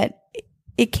 that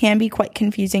it can be quite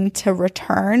confusing to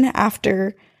return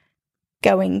after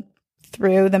going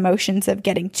through the motions of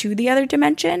getting to the other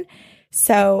dimension.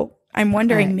 So I'm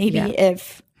wondering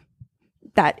if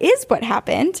that is what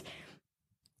happened.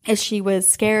 If she was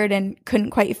scared and couldn't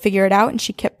quite figure it out and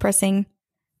she kept pressing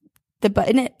the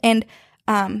button. And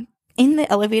in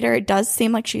the elevator, it does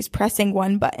seem like she's pressing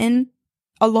one button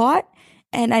a lot.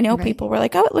 And I know people were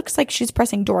like, oh, it looks like she's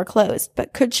pressing door closed.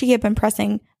 But could she have been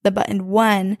pressing the button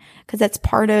 1? Because that's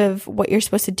part of what you're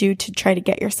supposed to do to try to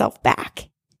get yourself back.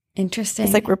 Interesting.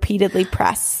 It's like repeatedly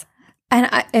press. And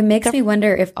it makes me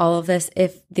wonder if all of this,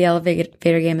 if the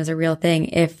elevator game is a real thing,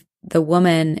 if the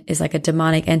woman is like a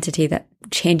demonic entity that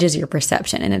changes your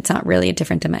perception and it's not really a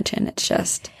different dimension. It's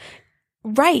just.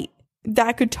 Right.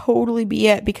 That could totally be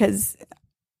it because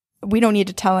we don't need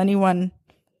to tell anyone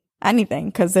anything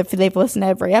because if they've listened to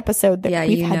every episode,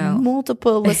 we've had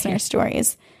multiple listener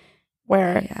stories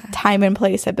where time and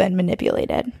place have been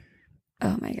manipulated.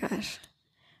 Oh my gosh.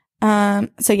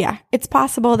 So yeah, it's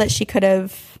possible that she could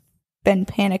have been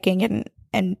panicking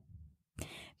and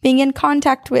being in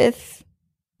contact with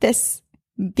this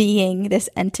being, this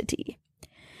entity.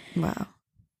 Wow.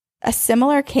 A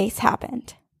similar case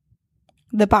happened.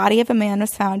 The body of a man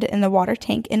was found in the water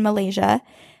tank in Malaysia.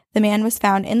 The man was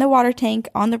found in the water tank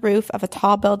on the roof of a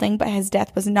tall building, but his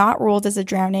death was not ruled as a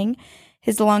drowning.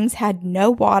 His lungs had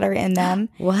no water in them.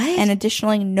 What? And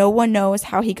additionally, no one knows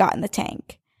how he got in the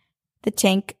tank. The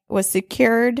tank was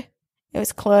secured, it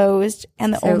was closed,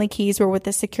 and the only keys were with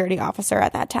the security officer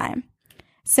at that time.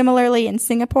 Similarly, in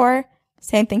Singapore,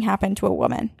 same thing happened to a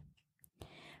woman.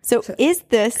 So is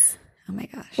this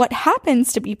what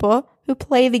happens to people who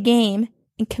play the game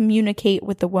and communicate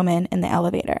with the woman in the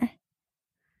elevator?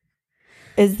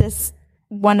 Is this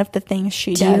one of the things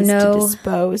she does to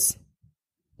dispose?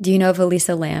 Do you know if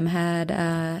Elisa Lam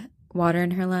had water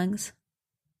in her lungs?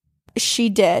 She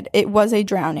did. It was a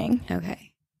drowning.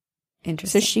 Okay.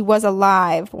 Interesting. So she was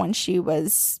alive when she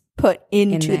was put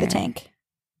into the tank.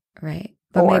 Right.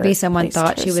 But maybe someone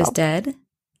thought she was dead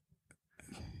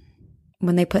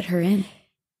when they put her in.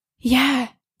 Yeah.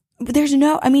 But there's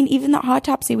even the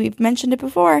autopsy, we've mentioned it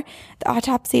before, the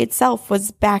autopsy itself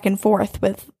was back and forth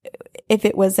with if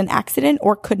it was an accident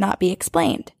or could not be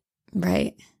explained.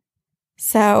 Right.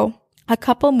 So a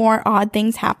couple more odd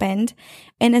things happened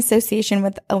in association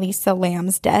with Elisa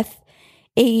Lam's death.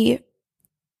 And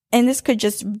this could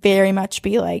just very much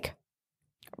be like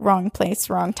wrong place,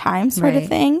 wrong time sort of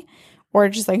thing, or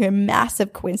just like a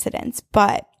massive coincidence.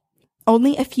 But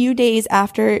only a few days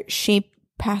after she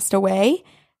passed away,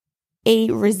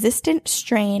 a resistant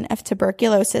strain of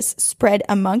tuberculosis spread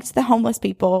amongst the homeless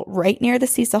people right near the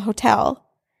Cecil Hotel.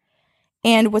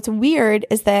 And what's weird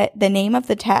is that the name of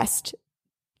the test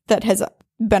that has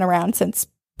been around since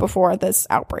before this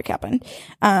outbreak happened,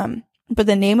 but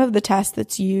the name of the test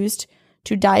that's used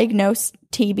to diagnose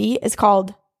TB is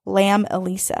called Lam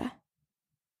Elisa.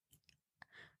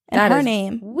 And her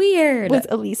name weird was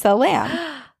Elisa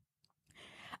Lam.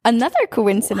 Another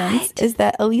coincidence is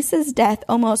that Elisa's death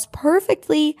almost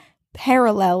perfectly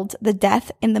paralleled the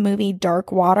death in the movie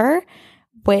Dark Water,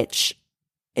 which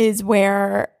is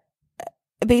where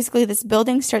basically this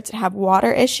building starts to have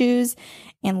water issues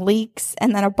and leaks,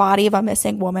 and then a body of a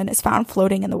missing woman is found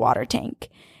floating in the water tank.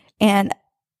 And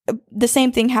the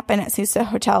same thing happened at Cecil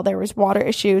Hotel. There was water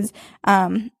issues.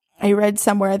 I read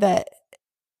somewhere that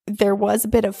there was a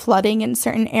bit of flooding in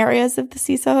certain areas of the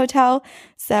Cecil Hotel.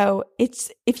 So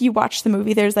if you watch the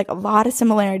movie, there's like a lot of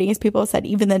similarities. People said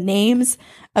even the names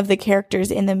of the characters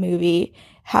in the movie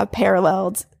have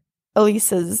paralleled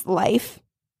Elisa's life.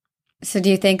 So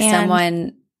do you think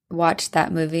someone watched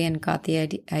that movie and got the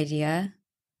idea?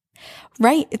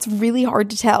 Right. It's really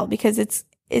hard to tell because it's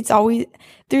always,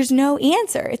 there's no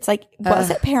answer. It's like,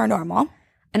 was it paranormal?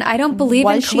 And I don't believe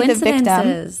in coincidences.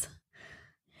 The victim?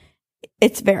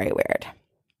 It's very weird.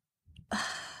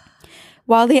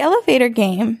 While the elevator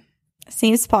game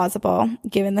seems plausible,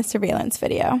 given the surveillance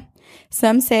video,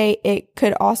 some say it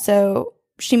could also,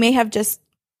 she may have just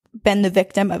been the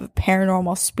victim of a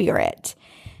paranormal spirit.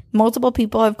 Multiple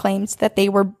people have claimed that they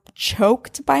were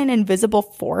choked by an invisible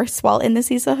force while in the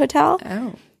Cecil Hotel.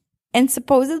 Oh. And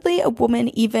supposedly a woman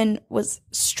even was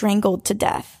strangled to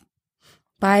death.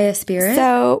 By a spirit?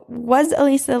 So was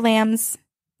Elisa Lam's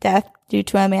death due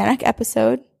to a manic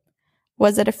episode?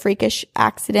 Was it a freakish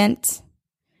accident?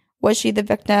 Was she the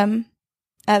victim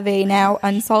of a now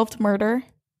unsolved murder?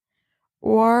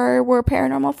 Or were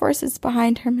paranormal forces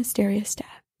behind her mysterious death?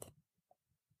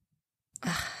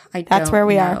 That's where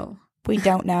we are. We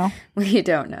don't know. We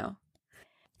don't know.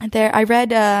 I read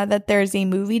that there's a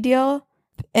movie deal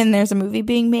and there's a movie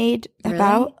being made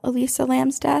about Elisa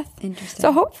Lam's death. Interesting.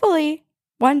 So hopefully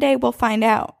one day we'll find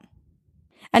out.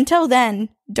 Until then,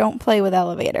 don't play with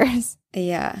elevators.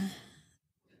 Yeah.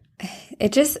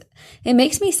 It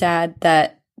makes me sad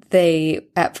that they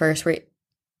at first were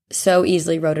so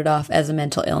easily wrote it off as a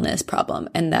mental illness problem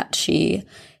and that she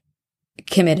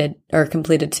committed or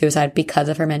completed suicide because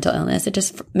of her mental illness. It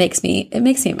just makes me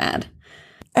mad.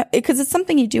 Because it's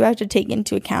something you do have to take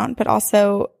into account, but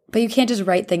you can't just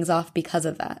write things off because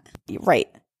of that. Right.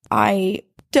 I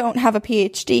don't have a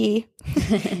PhD.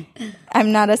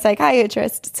 I'm not a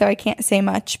psychiatrist, so I can't say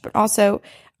much. But also,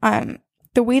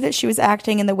 the way that she was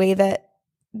acting and the way that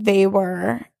they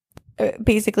were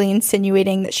basically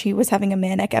insinuating that she was having a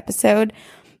manic episode,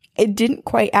 it didn't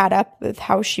quite add up with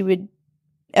how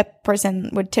a person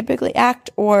would typically act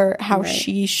or how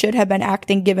she should have been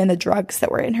acting given the drugs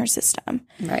that were in her system.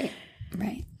 Right.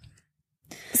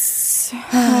 So,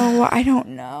 I don't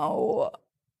know.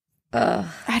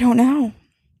 I don't know.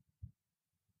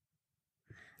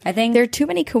 I think there are too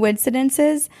many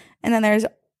coincidences, and then there's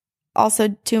also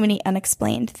too many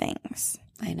unexplained things.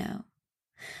 I know.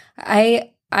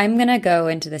 I'm going to go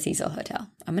into the Cecil Hotel.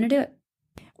 I'm going to do it.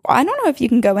 Well, I don't know if you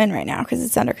can go in right now because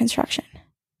it's under construction.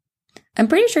 I'm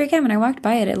pretty sure you can. When I walked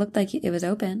by it, it looked like it was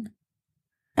open.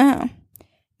 Oh.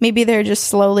 Maybe they're just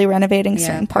slowly renovating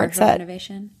certain parts.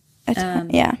 Renovation.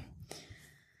 Yeah.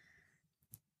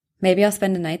 Maybe I'll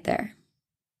spend a night there.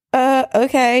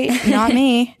 Okay. Not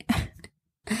me.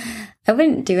 I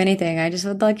wouldn't do anything. I just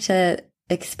would like to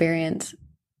experience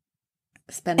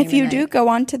spending If you the night. do, go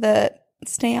on to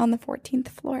stay on the 14th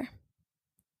floor.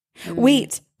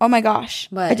 Wait. Oh my gosh.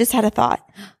 What? I just had a thought.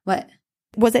 What?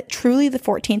 Was it truly the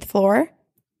 14th floor?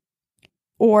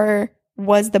 Or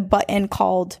was the button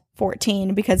called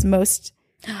 14 because most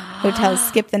hotels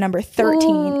skip the number 13?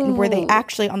 Ooh. And were they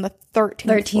actually on the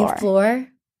 13th floor?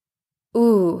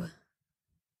 Ooh.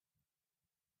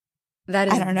 That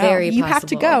is I don't know. very You possible. have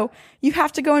to go. You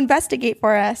have to go investigate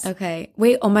for us. Okay.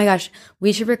 Wait, oh my gosh.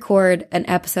 We should record an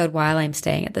episode while I'm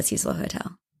staying at the Cecil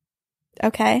Hotel.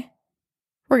 Okay.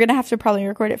 We're going to have to probably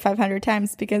record it 500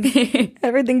 times because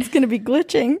everything's going to be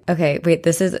glitching. Okay, wait,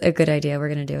 this is a good idea. We're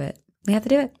going to do it. We have to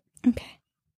do it. Okay.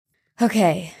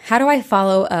 Okay. How do I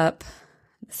follow up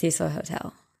the Cecil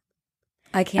Hotel?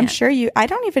 I can't. I'm sure I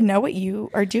don't even know what you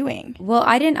are doing. Well,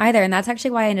 I didn't either. And that's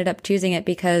actually why I ended up choosing it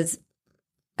because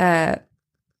I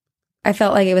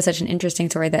felt like it was such an interesting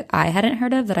story that I hadn't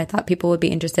heard of that I thought people would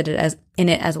be interested in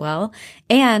it as well.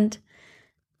 And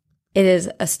it is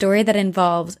a story that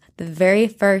involves the very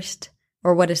first,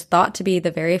 or what is thought to be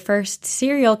the very first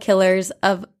serial killers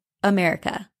of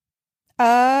America.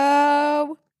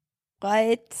 Oh,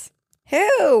 what?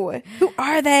 Who? Who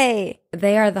are they?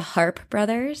 They are the Harp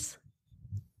brothers.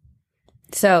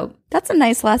 So that's a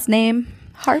nice last name,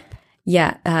 Harp.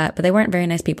 Yeah, but they weren't very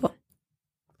nice people.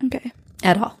 Okay.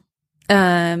 At all.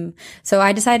 So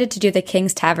I decided to do the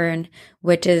King's Tavern,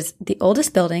 which is the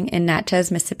oldest building in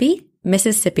Natchez,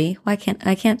 Mississippi. Well,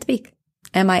 I can't speak.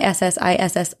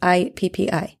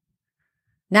 Mississippi.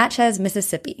 Natchez,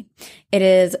 Mississippi. It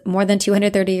is more than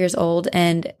 230 years old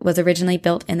and was originally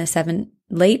built in the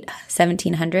late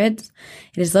 1700s.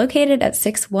 It is located at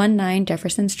 619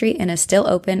 Jefferson Street and is still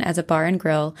open as a bar and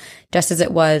grill, just as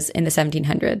it was in the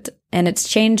 1700s. And it's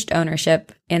changed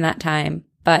ownership in that time,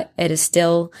 but it is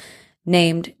still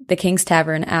named the King's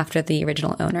Tavern after the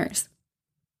original owners.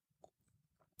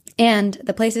 And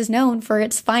the place is known for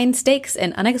its fine steaks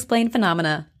and unexplained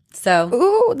phenomena. So,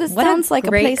 ooh, this sounds like a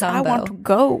place combo. I want to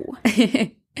go.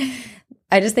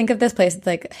 I just think of this place. It's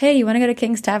like, hey, you want to go to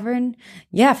King's Tavern?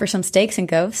 Yeah, for some steaks and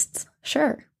ghosts?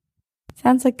 Sure.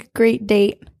 Sounds like a great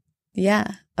date.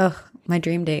 Yeah. Oh, my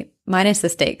dream date. Minus the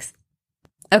steaks.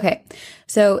 Okay.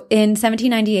 So in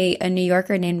 1798, a New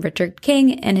Yorker named Richard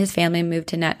King and his family moved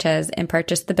to Natchez and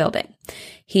purchased the building.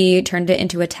 He turned it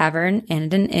into a tavern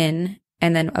and an inn,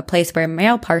 and then a place where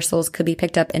mail parcels could be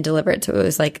picked up and delivered. So it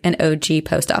was like an OG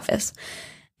post office.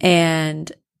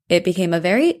 And it became a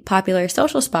very popular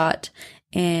social spot.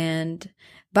 And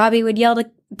Bobby would yell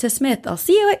to Smith, "I'll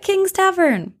see you at King's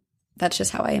Tavern." That's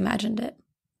just how I imagined it.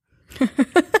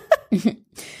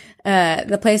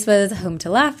 The place was home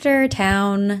to laughter,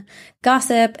 town,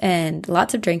 gossip, and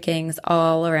lots of drinkings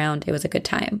all around. It was a good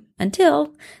time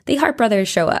until the Hart brothers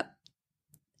show up.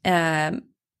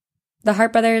 The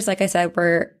Hart brothers, like I said,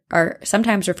 are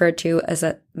sometimes referred to as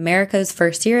America's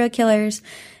first serial killers.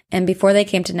 And before they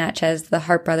came to Natchez, the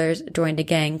Hart brothers joined a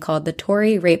gang called the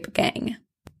Tory Rape Gang.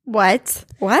 What?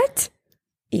 Yes.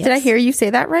 Did I hear you say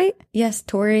that right? Yes,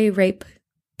 Tory Rape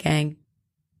Gang.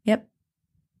 Yep.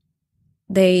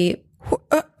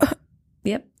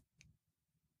 Yep.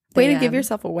 Way to give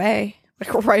yourself away.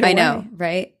 Like right away. I know,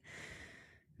 right?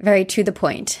 Very to the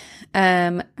point.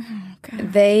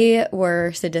 They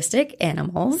were sadistic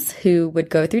animals who would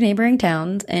go through neighboring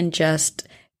towns and just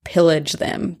pillage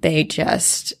them.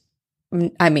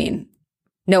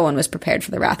 No one was prepared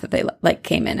for the wrath that they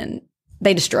came in, and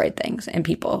they destroyed things and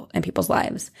people's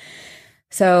lives.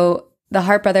 So the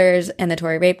Hart brothers and the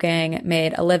Tory Rape Gang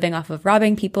made a living off of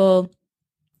robbing people,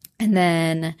 and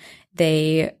then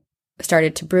they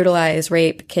started to brutalize,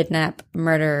 rape, kidnap,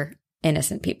 murder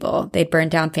innocent people. They'd burned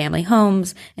down family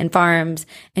homes and farms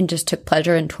and just took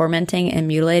pleasure in tormenting and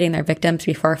mutilating their victims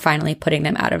before finally putting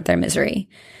them out of their misery.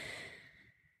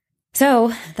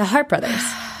 So the Hart brothers,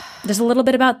 just a little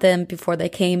bit about them before they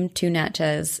came to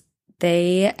Natchez.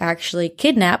 They actually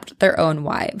kidnapped their own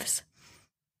wives.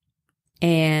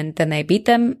 And then they beat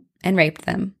them and raped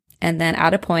them. And then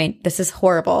at a point, this is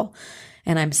horrible.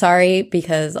 And I'm sorry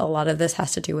because a lot of this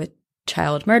has to do with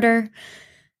child murder.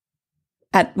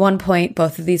 At one point,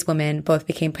 both of these women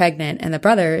became pregnant, and the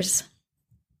brothers,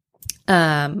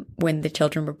 when the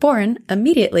children were born,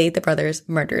 immediately the brothers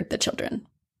murdered the children.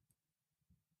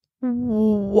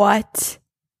 What?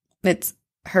 It's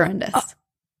horrendous.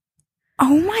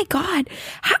 Oh my God.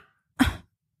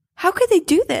 How could they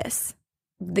do this?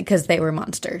 Because they were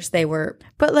monsters. They were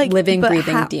living,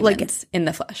 breathing demons in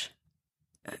the flesh.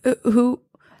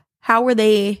 How were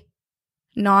they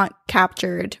not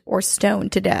captured or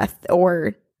stoned to death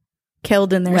or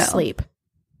killed in their sleep?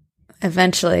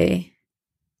 Eventually,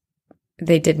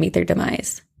 they did meet their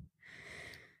demise.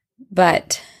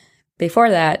 But before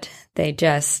that, they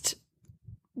just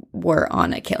were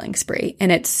on a killing spree.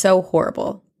 And it's so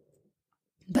horrible.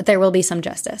 But there will be some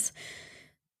justice.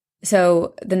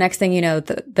 So the next thing you know,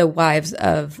 the wives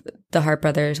of the Hart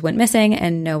brothers went missing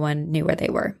and no one knew where they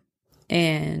were.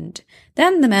 And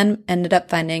then the men ended up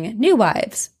finding new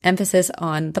wives, emphasis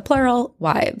on the plural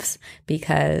wives,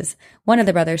 because one of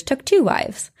the brothers took two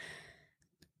wives.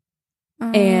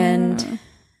 And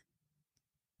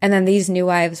then these new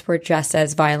wives were just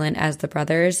as violent as the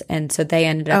brothers, and so they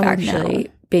ended up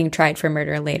being tried for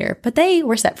murder later. But they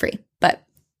were set free, but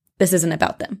this isn't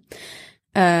about them.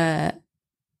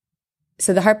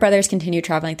 So the Hart brothers continued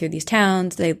traveling through these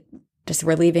towns. They just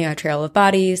were leaving a trail of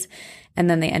bodies. And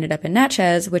then they ended up in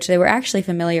Natchez, which they were actually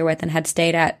familiar with and had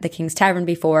stayed at the King's Tavern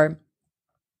before.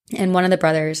 And one of the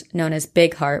brothers, known as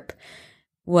Big Harp,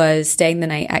 was staying the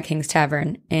night at King's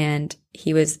Tavern, and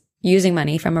he was using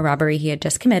money from a robbery he had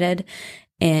just committed.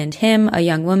 And him, a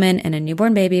young woman, and a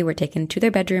newborn baby were taken to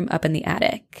their bedroom up in the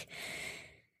attic.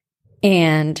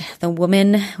 And the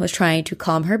woman was trying to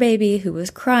calm her baby, who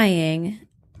was crying,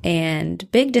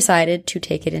 and Big decided to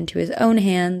take it into his own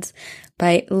hands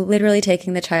by literally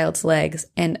taking the child's legs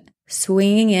and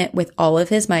swinging it with all of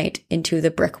his might into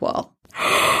the brick wall.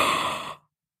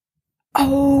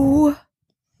 Oh,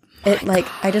 I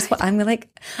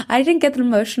didn't get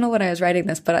emotional when I was writing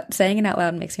this, but saying it out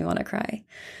loud makes me want to cry.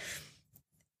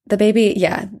 the baby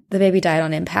died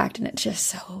on impact, and it's just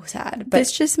so sad. But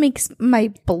this just makes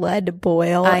my blood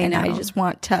boil. I and know. I just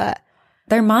want to.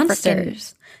 They're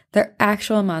monsters. They're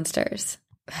actual monsters.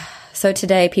 So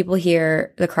today, people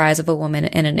hear the cries of a woman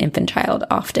and an infant child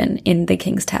often in the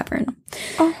King's Tavern.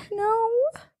 Oh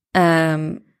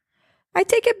no! I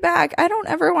take it back. I don't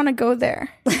ever want to go there.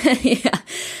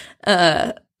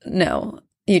 Yeah. No,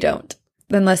 you don't,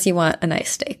 unless you want a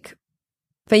nice steak.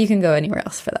 But you can go anywhere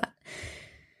else for that.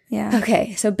 Yeah.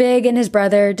 Okay, so Big and his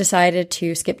brother decided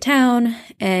to skip town,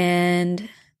 and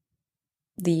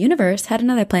the universe had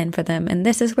another plan for them, and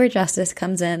this is where Justice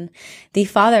comes in. The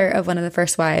father of one of the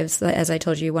first wives, as I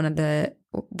told you, one of the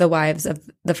wives of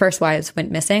the first wives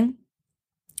went missing.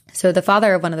 So the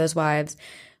father of one of those wives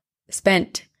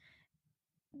spent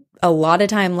a lot of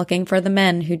time looking for the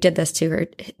men who did this to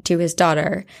his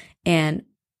daughter, and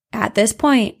at this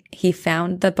point, he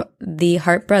found the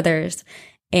Hart brothers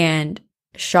and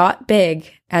shot Big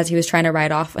as he was trying to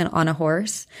ride off on a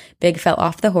horse. Big fell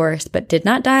off the horse but did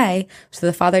not die, so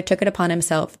the father took it upon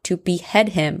himself to behead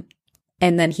him,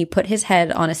 and then he put his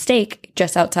head on a stake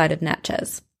just outside of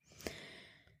Natchez.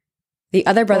 The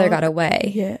other brother got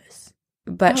away. Yes.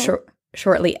 But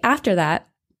shortly after that,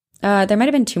 there might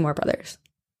have been 2 more brothers.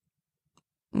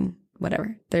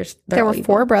 Whatever. There were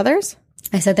 4 brothers?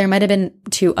 I said there might have been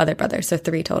 2 other brothers, so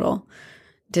 3 total.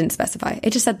 Didn't specify.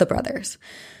 It just said the brothers.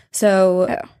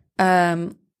 So,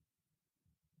 the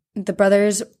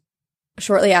brothers,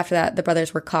 shortly after that, the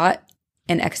brothers were caught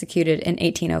and executed in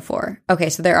 1804. Okay,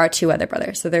 so there are 2 other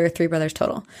brothers. So there are 3 brothers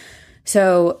total.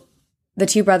 So the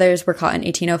 2 brothers were caught in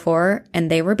 1804, and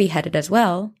they were beheaded as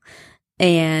well.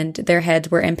 And their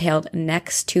heads were impaled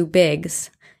next to Big's,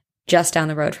 just down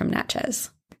the road from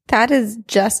Natchez. That is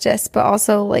justice, but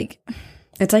also like...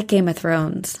 It's like Game of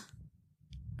Thrones.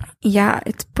 Yeah,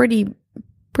 it's pretty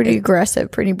aggressive,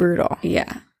 pretty brutal.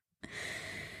 Yeah.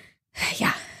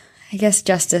 Yeah. I guess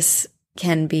justice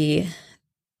can be...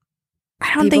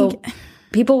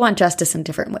 People want justice in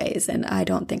different ways, and I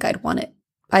don't think I'd want it.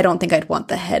 I don't think I'd want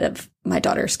the head of my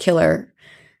daughter's killer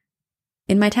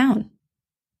in my town.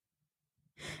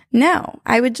 No,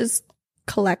 I would just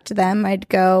collect them. I'd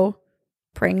go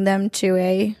bring them to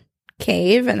a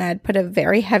cave, and I'd put a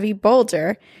very heavy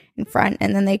boulder in front,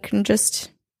 and then they can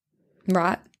just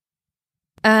rot.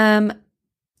 So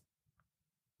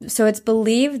it's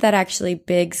believed that actually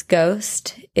Big's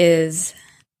ghost is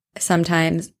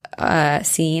sometimes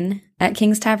seen at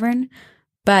King's Tavern,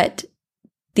 but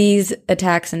these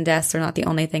attacks and deaths are not the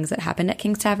only things that happened at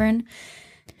King's Tavern.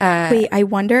 Wait, I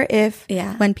wonder if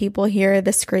when people hear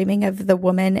the screaming of the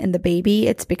woman and the baby,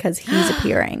 it's because he's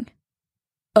appearing.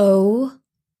 Oh,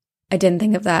 I didn't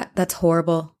think of that. That's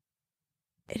horrible.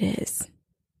 It is.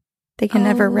 They can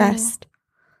never rest.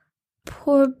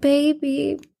 Poor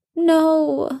baby.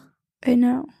 No. I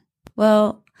know.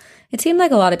 Well, it seemed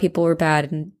like a lot of people were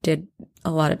bad and did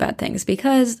a lot of bad things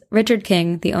because Richard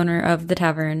King, the owner of the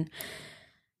tavern,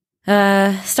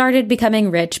 started becoming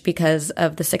rich because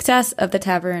of the success of the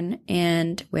tavern,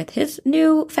 and with his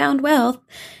newfound wealth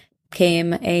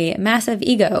came a massive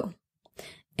ego.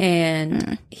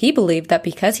 And he believed that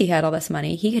because he had all this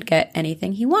money, he could get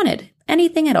anything he wanted,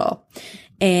 anything at all.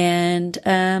 And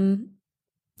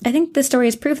I think this story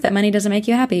is proof that money doesn't make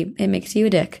you happy. It makes you a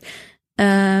dick.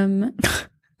 Well,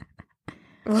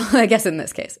 I guess in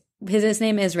this case, his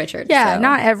name is Richard. Yeah, so.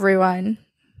 Not everyone.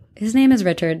 His name is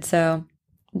Richard, so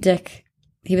dick.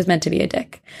 He was meant to be a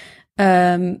dick.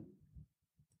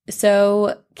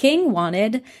 So King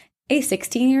wanted a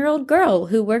 16-year-old girl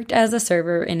who worked as a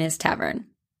server in his tavern.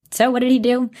 So what did he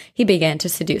do? He began to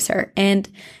seduce her. And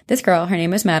this girl, her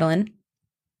name was Madeline.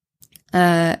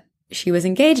 She was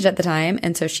engaged at the time,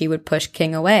 and so she would push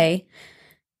King away.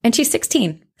 And she's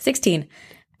 16. 16.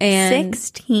 And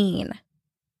 16.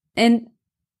 And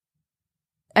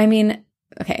I mean,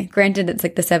 okay, granted it's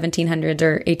like the 1700s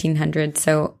or 1800s,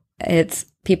 so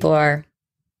people are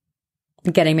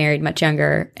getting married much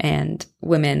younger and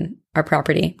women are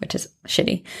property, which is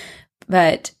shitty.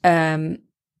 But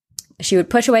she would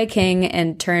push away King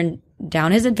and turn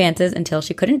down his advances until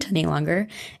she couldn't any longer,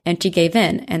 and she gave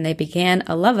in, and they began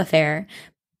a love affair.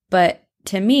 But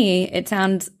to me, it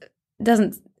said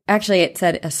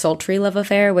a sultry love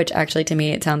affair, which actually to me,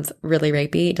 it sounds really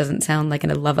rapey. It doesn't sound like a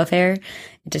love affair.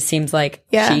 It just seems like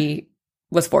she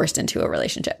was forced into a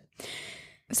relationship.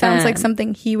 Sounds like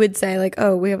something he would say, like,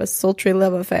 oh, we have a sultry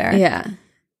love affair. Yeah.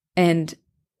 And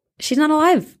she's not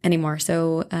alive anymore,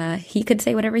 so he could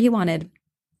say whatever he wanted.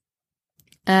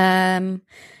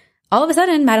 All of a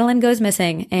sudden, Madeline goes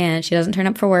missing, and she doesn't turn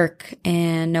up for work,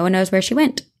 and no one knows where she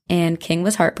went. And King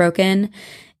was heartbroken,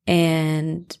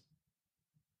 and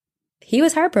he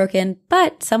was heartbroken,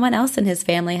 but someone else in his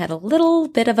family had a little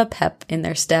bit of a pep in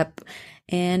their step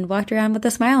and walked around with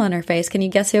a smile on her face. Can you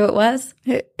guess who it was?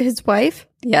 His wife?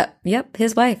 Yep,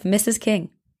 his wife, Mrs. King.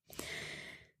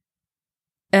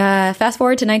 Fast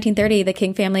forward to 1930, the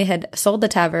King family had sold the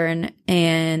tavern,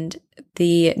 and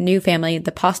the new family,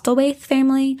 the Postlethwaite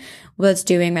family, was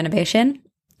doing renovation,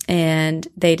 and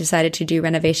they decided to do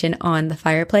renovation on the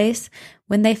fireplace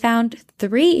when they found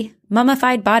 3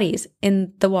 mummified bodies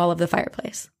in the wall of the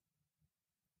fireplace.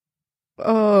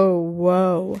 Oh,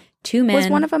 whoa. 2 men. Was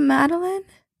one of them Madeline?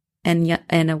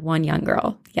 And one young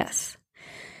girl, yes.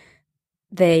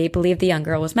 They believed the young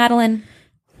girl was Madeline.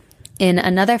 In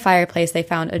another fireplace, they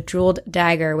found a jeweled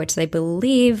dagger, which they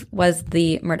believe was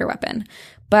the murder weapon.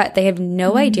 But they have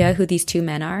no idea who these 2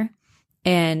 men are,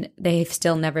 and they've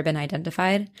still never been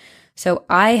identified. So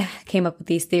I came up with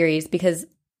these theories because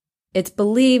it's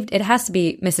believed it has to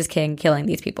be Mrs. King killing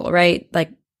these people, right?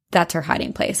 Like, that's her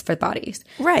hiding place for bodies.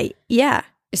 Right, yeah.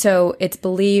 So it's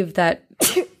believed that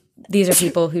these are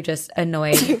people who just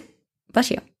annoyed... Bless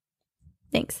you.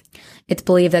 Thanks. It's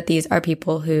believed that these are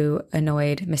people who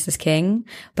annoyed Mrs. King,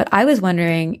 but I was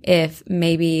wondering if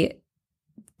maybe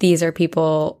these are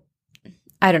people,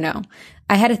 I don't know.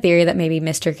 I had a theory that maybe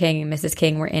Mr. King and Mrs.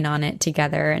 King were in on it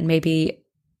together, and maybe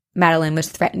Madeline was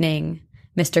threatening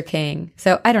Mr. King.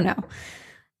 So I don't know.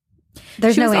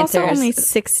 There's no answers. She was also only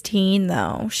 16,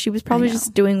 though. She was probably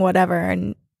just doing whatever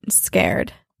and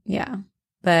scared. Yeah.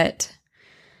 But...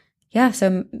 yeah,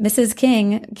 so Mrs.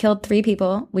 King killed 3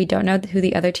 people. We don't know who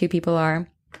the other 2 people are.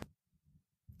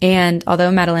 And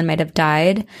although Madeline might have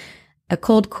died, a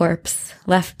cold corpse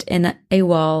left in a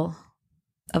wall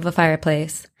of a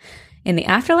fireplace. In the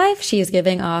afterlife, she is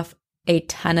giving off a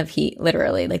ton of heat,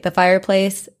 literally. Like, the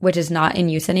fireplace, which is not in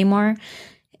use anymore,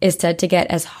 is said to get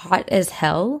as hot as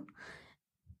hell.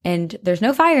 And there's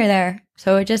no fire there.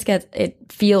 So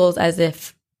it feels as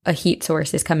if a heat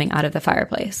source is coming out of the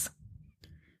fireplace.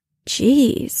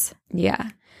 Jeez.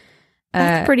 Yeah.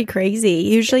 That's pretty crazy.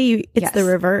 Usually it's the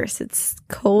reverse. It's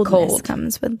cold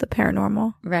comes with the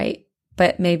paranormal. Right.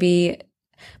 But they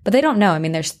don't know. I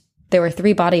mean, there were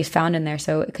 3 bodies found in there,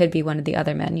 so it could be one of the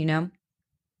other men, you know?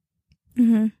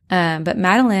 Mm-hmm. But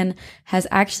Madeline has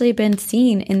actually been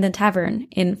seen in the tavern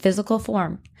in physical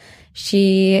form.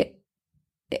 She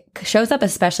shows up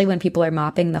especially when people are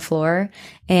mopping the floor,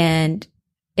 and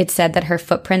it's said that her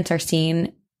footprints are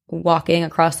seen walking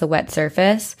across the wet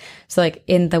surface. So, like,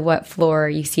 in the wet floor,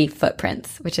 you see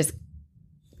footprints, which is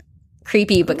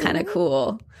creepy but kind of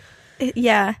cool.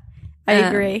 Yeah, I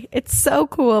agree. It's so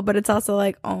cool, but it's also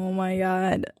like, oh my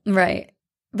God. Right.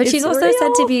 But she's also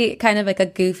said to be kind of like a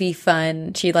goofy,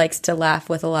 fun. She likes to laugh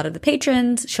with a lot of the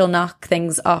patrons. She'll knock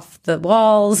things off the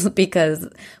walls because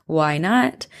why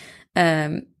not?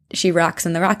 She rocks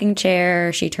in the rocking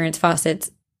chair. She turns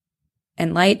faucets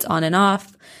and lights on and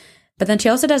off. But then she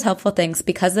also does helpful things.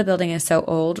 Because the building is so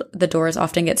old, the doors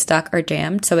often get stuck or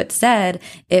jammed. So it's said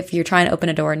if you're trying to open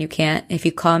a door and you can't, if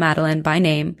you call Madeline by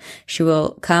name, she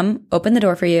will come open the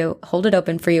door for you, hold it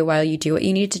open for you while you do what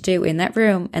you need to do in that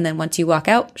room. And then once you walk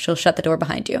out, she'll shut the door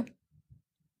behind you.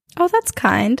 Oh, that's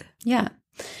kind. Yeah.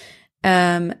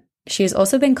 She has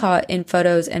also been caught in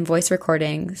photos and voice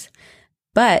recordings,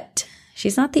 but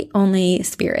she's not the only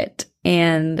spirit.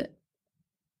 And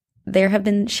there have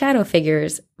been shadow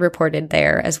figures reported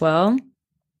there as well.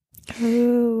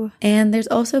 Ooh. And there's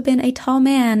also been a tall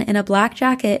man in a black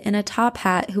jacket and a top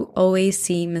hat who always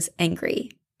seems angry.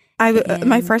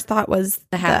 My first thought was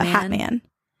the Hat Man.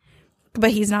 But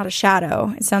he's not a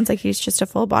shadow. It sounds like he's just a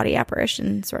full body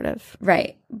apparition, sort of.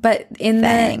 Right. But in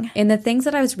the things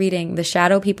that I was reading, the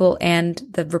shadow people and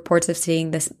the reports of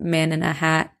seeing this man in a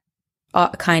hat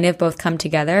kind of both come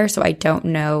together. So I don't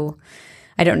know.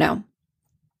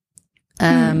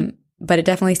 But it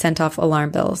definitely sent off alarm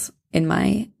bells in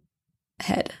my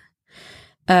head.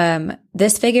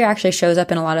 This figure actually shows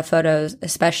up in a lot of photos,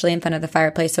 especially in front of the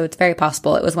fireplace. So it's very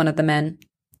possible it was one of the men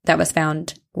that was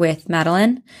found with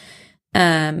Madeline.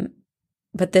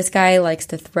 But this guy likes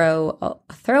to throw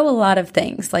a lot of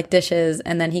things like dishes,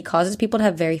 and then he causes people to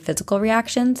have very physical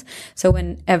reactions. So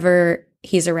whenever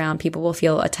he's around, people will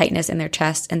feel a tightness in their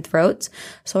chest and throats.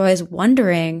 So I was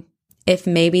wondering if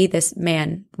maybe this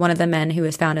man, one of the men who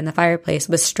was found in the fireplace,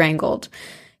 was strangled,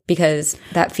 because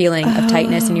that feeling of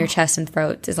tightness in your chest and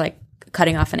throat is like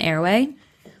cutting off an airway.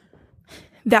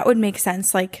 That would make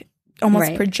sense, like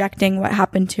almost projecting what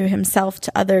happened to himself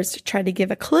to others to try to give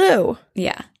a clue.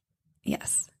 Yeah.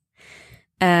 Yes.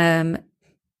 But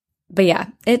yeah,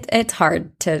 it's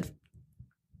hard to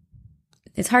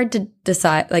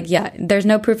decide. Like, yeah, there's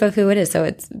no proof of who it is, so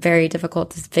it's very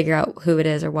difficult to figure out who it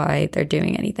is or why they're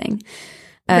doing anything.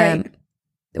 Right.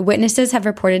 Witnesses have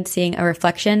reported seeing a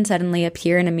reflection suddenly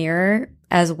appear in a mirror,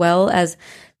 as well as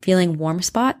feeling warm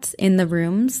spots in the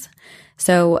rooms.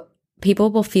 So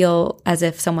people will feel as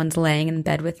if someone's laying in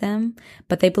bed with them,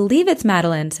 but they believe it's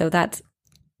Madeline, so that's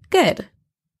good.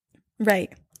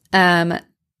 Right. And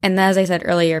as I said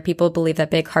earlier, people believe that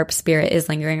Big Harp's spirit is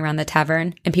lingering around the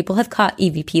tavern, and people have caught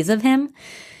EVPs of him.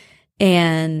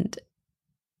 And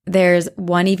there's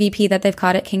one EVP that they've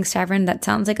caught at King's Tavern that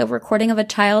sounds like a recording of a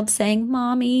child saying,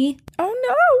 "Mommy."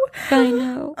 Oh, no. I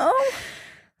know.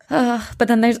 Oh. But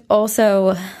then there's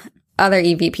also other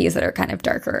EVPs that are kind of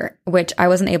darker, which I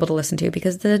wasn't able to listen to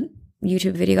because the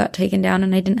YouTube video got taken down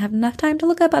and I didn't have enough time to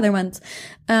look up other ones.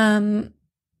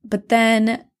 But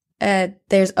then there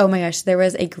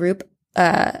was a group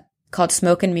called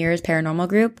Smoke and Mirrors Paranormal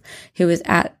Group who was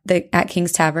at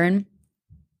King's Tavern,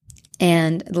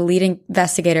 and the leading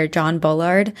investigator, John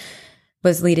Bullard,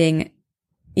 was leading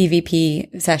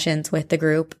EVP sessions with the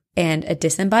group, and a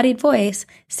disembodied voice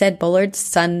said Bullard's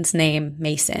son's name,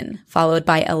 Mason, followed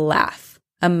by a laugh,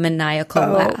 a maniacal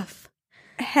laugh.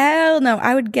 Hell no,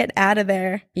 I would get out of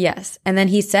there. Yes, and then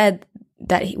he said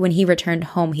that when he returned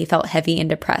home, he felt heavy and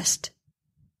depressed.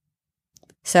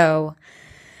 So,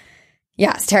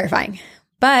 yeah, it's terrifying.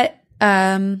 But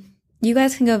you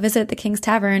guys can go visit the King's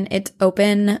Tavern. It's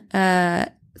open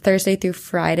Thursday through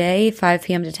Friday, 5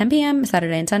 p.m. to 10 p.m.,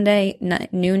 Saturday and Sunday,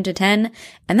 noon to 10.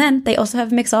 And then they also have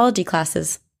mixology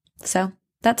classes. So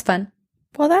that's fun.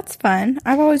 Well, that's fun.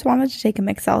 I've always wanted to take a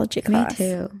mixology class.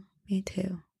 Me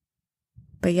too.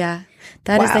 But yeah,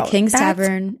 that is the King's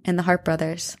Tavern and the Hart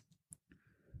Brothers.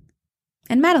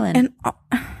 And Madeline. And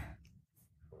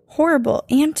horrible.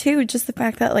 And too, just the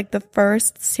fact that like the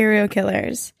first serial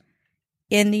killers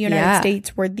in the United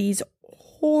States were these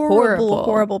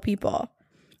horrible people.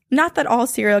 Not that all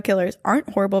serial killers aren't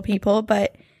horrible people,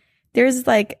 but there's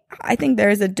I think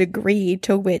there's a degree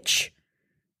to which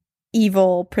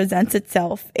evil presents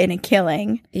itself in a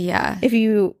killing. Yeah.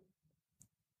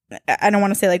 I don't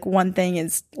want to say one thing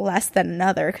is less than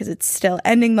another because it's still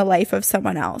ending the life of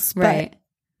someone else. Right.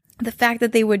 But the fact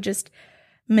that they would just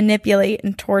manipulate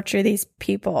and torture these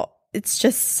people, it's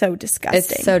just so disgusting.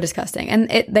 It's so disgusting. And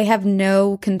they have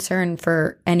no concern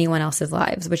for anyone else's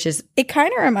lives, which is... It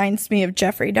kind of reminds me of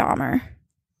Jeffrey Dahmer.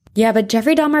 Yeah, but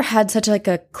Jeffrey Dahmer had such a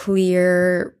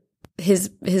clear... His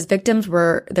victims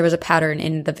were... There was a pattern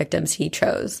in the victims he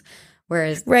chose.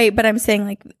 Whereas... Right, but I'm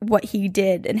saying what he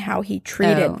did and how he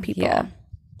treated people.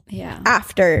 Yeah.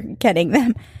 After getting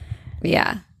them.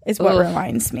 Yeah. Is what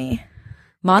reminds me.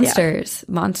 Monsters.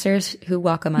 Yeah. Monsters who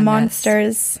walk among us.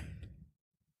 Monsters.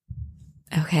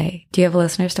 Okay. Do you have a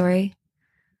listener story?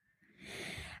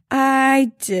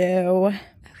 I do.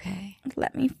 Okay.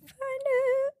 Let me find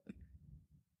it.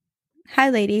 Hi,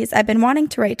 ladies. I've been wanting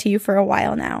to write to you for a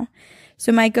while now.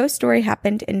 So my ghost story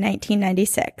happened in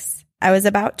 1996. I was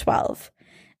about 12.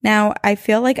 Now, I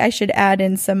feel like I should add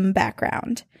in some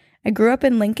background. I grew up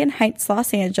in Lincoln Heights,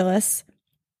 Los Angeles,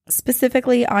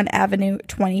 specifically on Avenue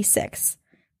 26.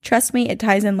 Trust me, it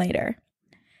ties in later.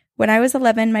 When I was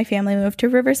 11, my family moved to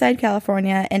Riverside,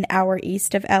 California, an hour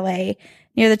east of LA,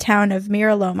 near the town of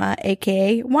Mira Loma,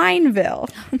 aka Wineville.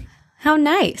 How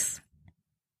nice.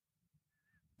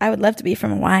 I would love to be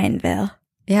from Wineville.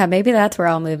 Yeah, maybe that's where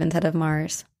I'll move instead of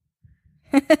Mars.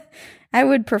 I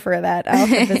would prefer that. I'll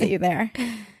come visit you there.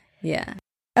 Yeah.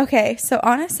 Okay, so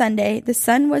on a Sunday, the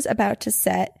sun was about to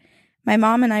set. My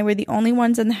mom and I were the only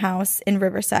ones in the house in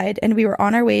Riverside, and we were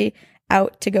on our way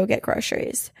out to go get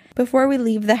groceries. Before we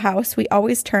leave the house, we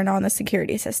always turn on the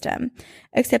security system,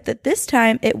 except that this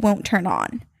time it won't turn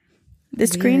on. The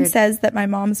screen says that my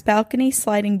mom's balcony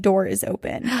sliding door is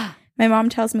open. My mom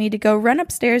tells me to go run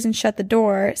upstairs and shut the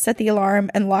door, set the alarm,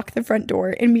 and lock the front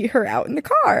door and meet her out in the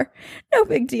car. No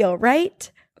big deal,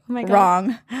 right? Oh my God.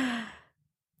 Wrong.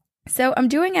 So I'm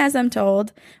doing as I'm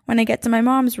told. When I get to my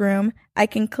mom's room, I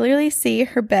can clearly see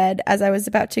her bed as I was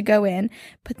about to go in,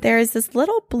 but there is this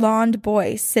little blonde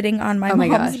boy sitting on my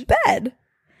mom's bed.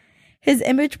 His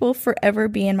image will forever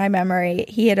be in my memory.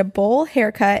 He had a bowl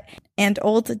haircut and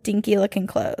old dinky-looking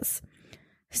clothes.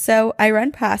 So I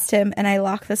run past him and I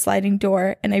lock the sliding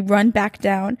door and I run back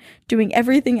down, doing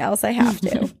everything else I have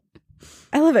to.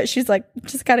 I love it. She's like,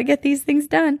 just got to get these things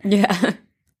done. Yeah.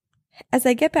 As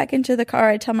I get back into the car,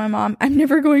 I tell my mom, I'm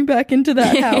never going back into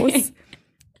that house.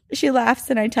 She laughs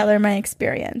and I tell her my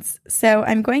experience. So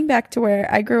I'm going back to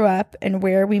where I grew up and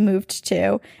where we moved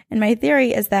to. And my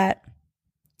theory is that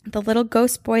the little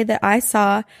ghost boy that I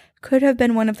saw could have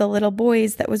been one of the little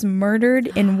boys that was murdered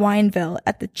in Wineville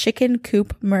at the chicken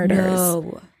coop murders.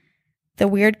 No. The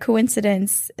weird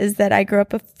coincidence is that I grew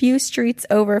up a few streets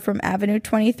over from Avenue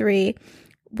 23,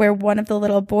 where one of the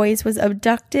little boys was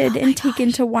abducted and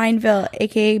taken to Wineville,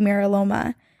 aka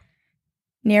Mariloma,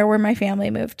 near where my family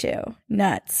moved to.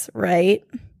 Nuts, right?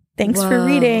 Thanks for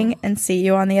reading, and see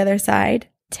you on the other side,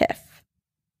 Tiff.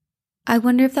 I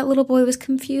wonder if that little boy was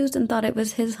confused and thought it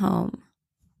was his home.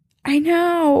 I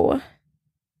know.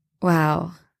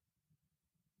 Wow.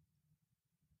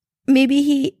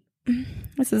 Maybe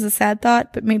this is a sad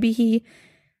thought, but maybe he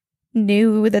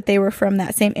knew that they were from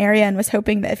that same area and was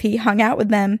hoping that if he hung out with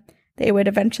them, they would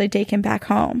eventually take him back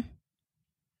home.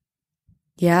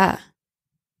 Yeah.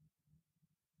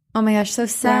 Oh my gosh, so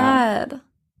sad. Wow.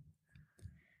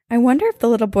 I wonder if the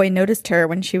little boy noticed her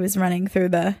when she was running through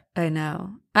the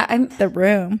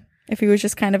room. If he was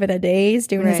just kind of in a daze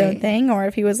doing his own thing, or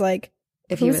if he was like,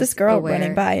 who was this girl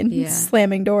running by and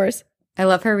slamming doors? I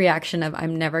love her reaction of,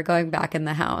 I'm never going back in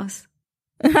the house.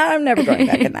 I'm never going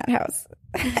back in that house.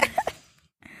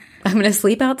 I'm going to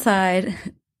sleep outside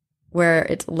where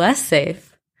it's less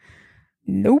safe.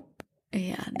 Nope.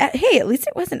 Yeah. Hey, at least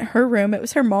it wasn't her room. It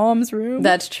was her mom's room.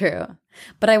 That's true.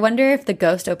 But I wonder if the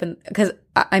ghost opened, because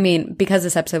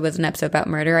this episode was an episode about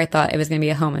murder, I thought it was going to be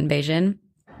a home invasion.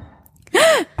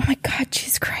 Oh my God,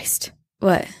 Jesus Christ.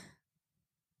 What?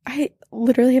 I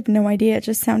literally have no idea. It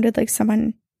just sounded like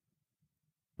someone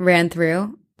ran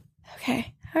through.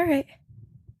 Okay. All right.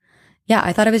 Yeah,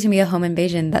 I thought it was going to be a home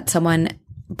invasion, that someone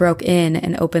broke in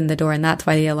and opened the door, and that's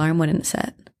why the alarm wouldn't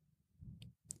set.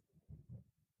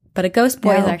 But a ghost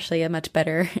boy is actually a much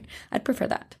better, I'd prefer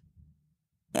that.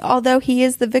 Although he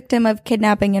is the victim of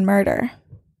kidnapping and murder.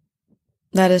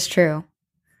 That is true.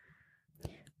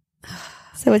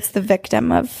 So it's the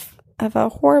victim of a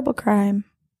horrible crime.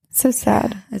 So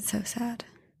sad. Yeah, it's so sad.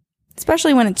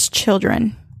 Especially when it's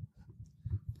children.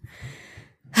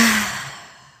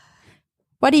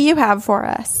 What do you have for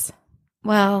us?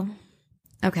 Well,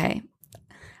 okay.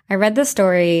 I read the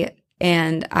story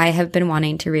and I have been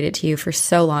wanting to read it to you for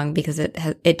so long because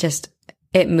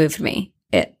it moved me.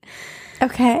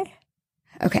 Okay.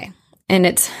 And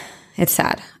it's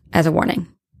sad, as a warning.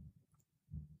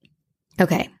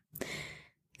 Okay.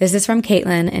 This is from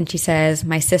Caitlin, and she says,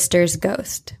 "My sister's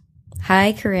ghost."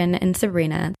 Hi, Corinne and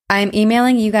Sabrina. I'm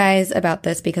emailing you guys about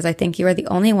this because I think you are the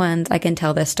only ones I can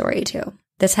tell this story to.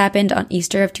 This happened on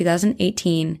Easter of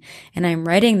 2018, and I'm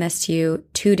writing this to you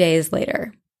 2 days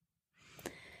later.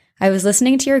 I was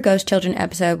listening to your Ghost Children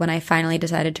episode when I finally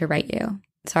decided to write you.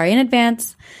 Sorry in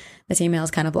advance. This email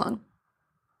is kind of long.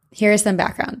 Here is some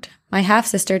background. My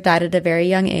half-sister died at a very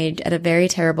young age at a very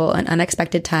terrible and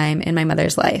unexpected time in my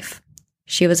mother's life.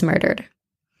 She was murdered.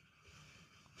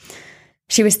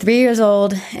 She was 3 years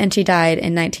old, and she died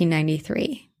in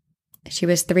 1993. She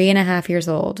was 3.5 years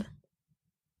old.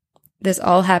 This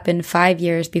all happened 5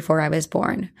 years before I was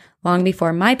born, long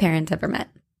before my parents ever met.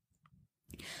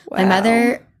 Wow.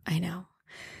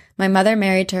 My mother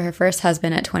married to her first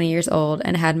husband at 20 years old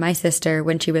and had my sister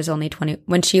when she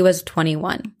was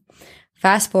 21.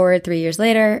 Fast forward 3 years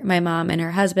later, my mom and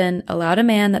her husband allowed a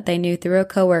man that they knew through a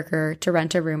coworker to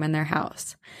rent a room in their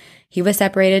house. He was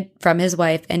separated from his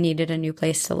wife and needed a new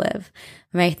place to live.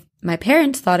 My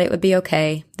parents thought it would be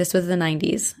okay. This was the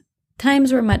 90s.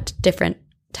 Times were much different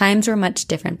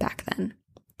back then.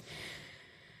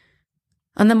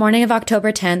 On the morning of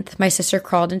October 10th, my sister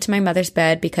crawled into my mother's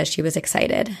bed because she was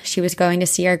excited. She was going to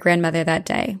see our grandmother that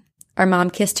day. Our mom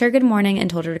kissed her good morning and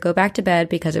told her to go back to bed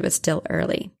because it was still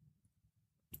early.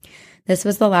 This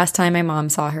was the last time my mom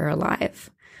saw her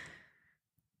alive.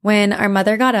 When our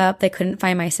mother got up, they couldn't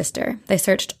find my sister. They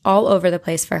searched all over the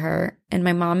place for her, and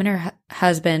my mom and her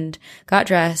husband got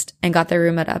dressed and got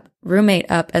their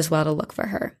roommate up as well to look for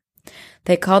her.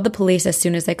 They called the police as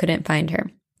soon as they couldn't find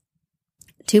her.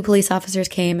 2 police officers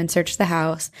came and searched the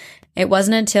house. It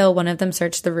wasn't until one of them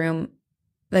searched the room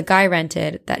the guy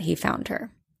rented that he found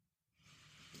her.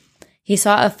 He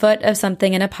saw a foot of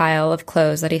something in a pile of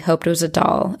clothes that he hoped was a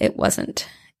doll. It wasn't.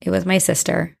 It was my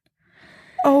sister.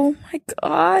 Oh my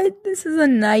God, this is a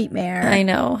nightmare. I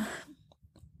know.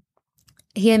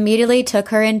 He immediately took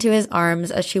her into his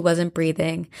arms as she wasn't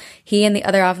breathing. He and the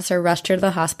other officer rushed her to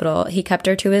the hospital. He kept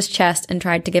her to his chest and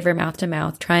tried to give her mouth to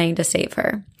mouth, trying to save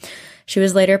her. She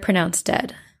was later pronounced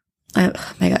dead. Oh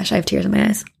my gosh, I have tears in my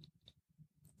eyes.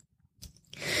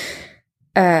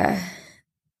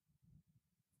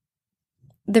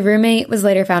 The roommate was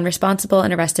later found responsible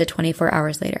and arrested 24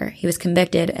 hours later. He was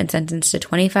convicted and sentenced to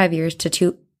 25 years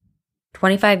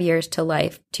to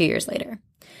life 2 years later.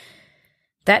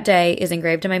 That day is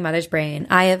engraved in my mother's brain.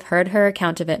 I have heard her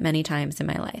account of it many times in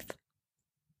my life.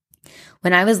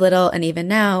 When I was little, and even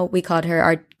now, we called her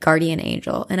our guardian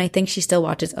angel, and I think she still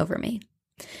watches over me.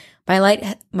 My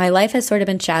life has sort of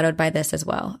been shadowed by this as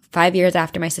well. 5 years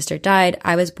after my sister died,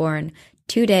 I was born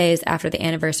 2 days after the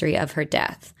anniversary of her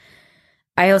death.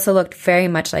 I also looked very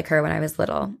much like her when I was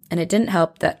little, and it didn't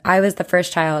help that I was the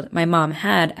first child my mom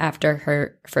had after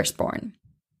her firstborn.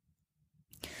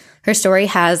 Her story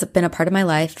has been a part of my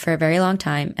life for a very long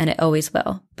time, and it always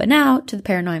will. But now to the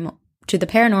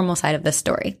paranormal side of this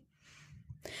story.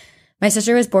 My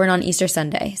sister was born on Easter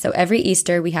Sunday, so every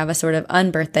Easter we have a sort of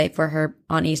unbirthday for her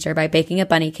on Easter by baking a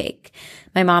bunny cake.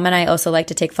 My mom and I also like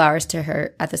to take flowers to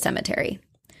her at the cemetery.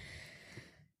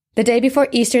 The day before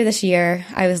Easter this year,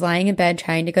 I was lying in bed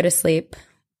trying to go to sleep.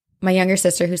 My younger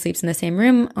sister, who sleeps in the same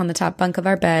room on the top bunk of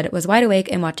our bed, was wide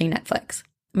awake and watching Netflix.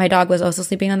 My dog was also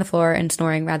sleeping on the floor and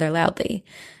snoring rather loudly.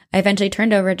 I eventually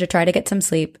turned over to try to get some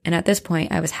sleep, and at this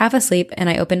point I was half asleep and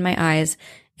I opened my eyes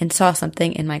and saw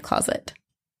something in my closet.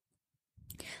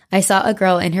 I saw a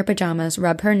girl in her pajamas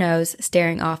rub her nose,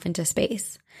 staring off into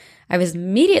space. I was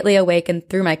immediately awake and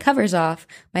threw my covers off.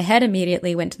 My head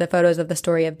immediately went to the photos of the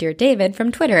story of Dear David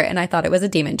from Twitter, and I thought it was a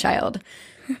demon child.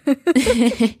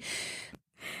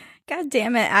 God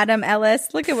damn it, Adam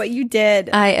Ellis. Look at what you did.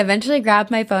 I eventually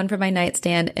grabbed my phone from my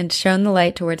nightstand and shone the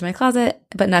light towards my closet,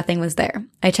 but nothing was there.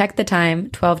 I checked the time,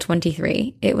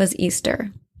 12:23. It was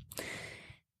Easter.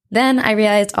 Then I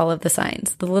realized all of the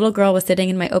signs. The little girl was sitting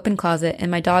in my open closet,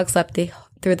 and my dog slept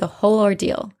through the whole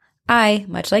ordeal. I,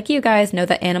 much like you guys, know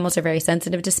that animals are very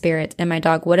sensitive to spirits, and my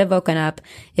dog would have woken up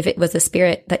if it was a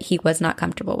spirit that he was not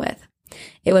comfortable with.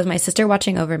 It was my sister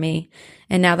watching over me,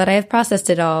 and now that I have processed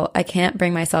it all, I can't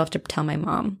bring myself to tell my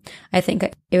mom. I think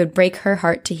it would break her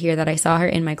heart to hear that I saw her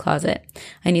in my closet.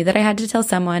 I knew that I had to tell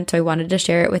someone, so I wanted to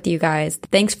share it with you guys.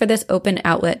 Thanks for this open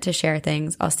outlet to share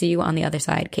things. I'll see you on the other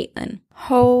side, Caitlin.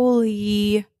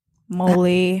 Holy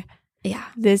moly. Yeah.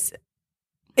 This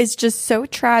is just so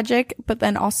tragic, but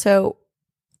then also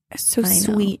so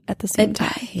sweet at the same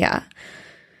time. Yeah.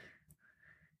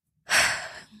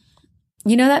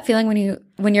 You know that feeling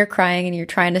when you're crying and you're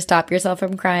trying to stop yourself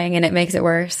from crying and it makes it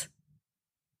worse?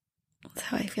 That's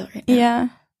how I feel right now. Yeah.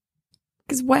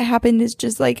 Because what happened is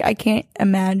just like, I can't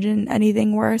imagine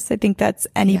anything worse. I think that's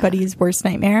anybody's worst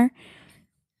nightmare.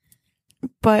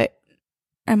 But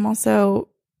I'm also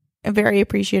very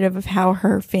appreciative of how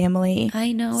her family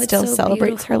still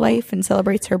celebrates her life and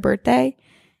celebrates her birthday.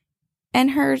 And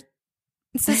her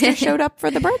sister showed up for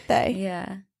the birthday.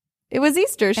 Yeah. It was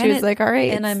Easter. She was like, all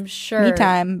right. And I'm sure. Me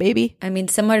time, baby. I mean,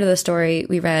 similar to the story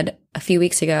we read a few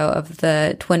weeks ago of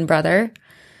the twin brother,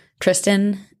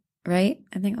 Tristan, right?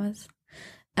 I think it was.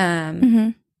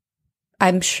 I'm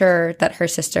sure that her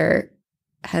sister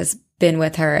has been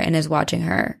with her and is watching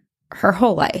her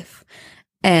whole life.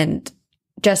 And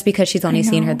just because she's only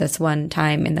seen her this one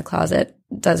time in the closet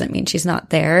doesn't mean she's not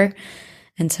there.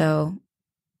 And so.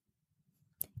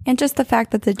 And just the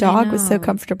fact that the dog was so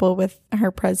comfortable with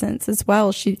her presence as well.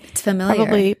 It's familiar.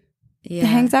 Probably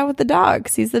hangs out with the dog,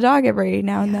 sees the dog every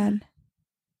now and then.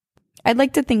 I'd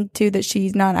like to think, too, that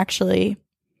she's not actually,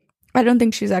 I don't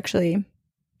think she's actually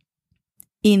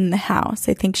in the house.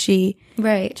 I think she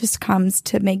just comes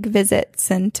to make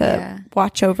visits and to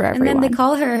watch over everyone. And then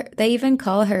they even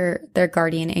call her their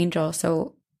guardian angel.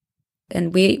 So,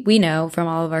 and we know from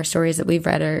all of our stories that we've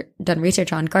read or done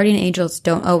research on, guardian angels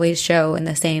don't always show in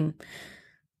the same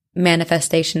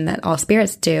manifestation that all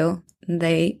spirits do.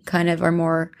 They kind of are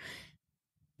more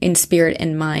in spirit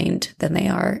and mind than they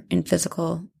are in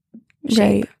physical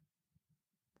shape. Right.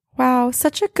 Wow,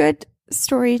 such a good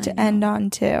story to end on,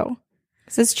 too.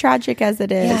 It's as tragic as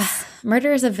it is. Yeah.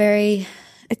 Murder is a very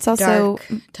dark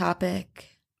topic.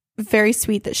 Very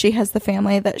sweet that she has the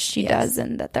family that she does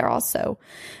and that they're also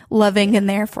loving and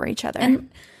there for each other.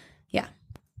 And,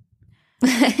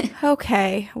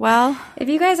 Okay, well. If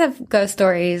you guys have ghost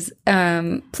stories,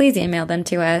 please email them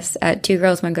to us at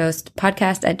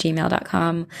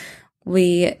twogirlsoneghostpodcast@gmail.com.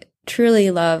 We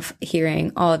truly love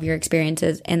hearing all of your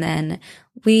experiences, and then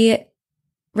we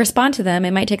respond to them.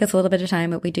 It might take us a little bit of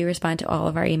time, but we do respond to all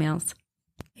of our emails.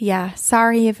 Yeah,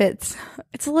 sorry if it's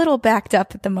a little backed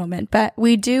up at the moment, but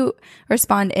we do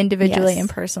respond individually and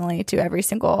personally to every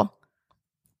single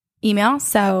email.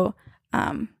 So,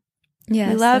 we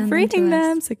love reading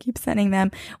them, so keep sending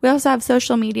them. We also have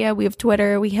social media. We have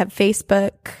Twitter. We have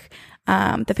Facebook,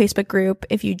 the Facebook group.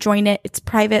 If you join it, it's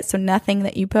private, so nothing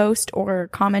that you post or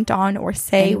comment on or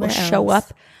say will show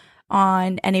up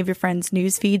on any of your friends'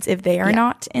 news feeds if they are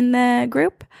not in the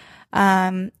group.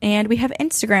 And we have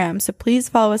Instagram, so please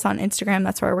follow us on Instagram.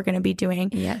 That's where we're going to be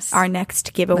doing our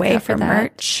next giveaway for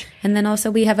merch. And then also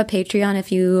we have a Patreon.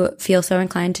 If you feel so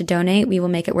inclined to donate, we will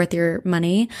make it worth your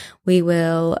money. We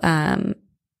will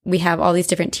we have all these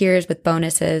different tiers with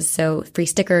bonuses. So free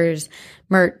stickers,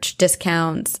 merch,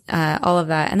 discounts, all of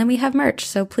that. And then we have merch.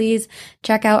 So please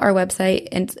check out our website,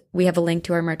 and we have a link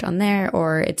to our merch on there,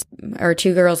 or it's our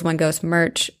 2 Girls, 1 Ghost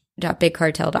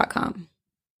merch.bigcartel.com.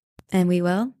 And we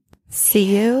will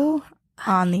see you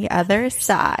on the other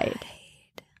side.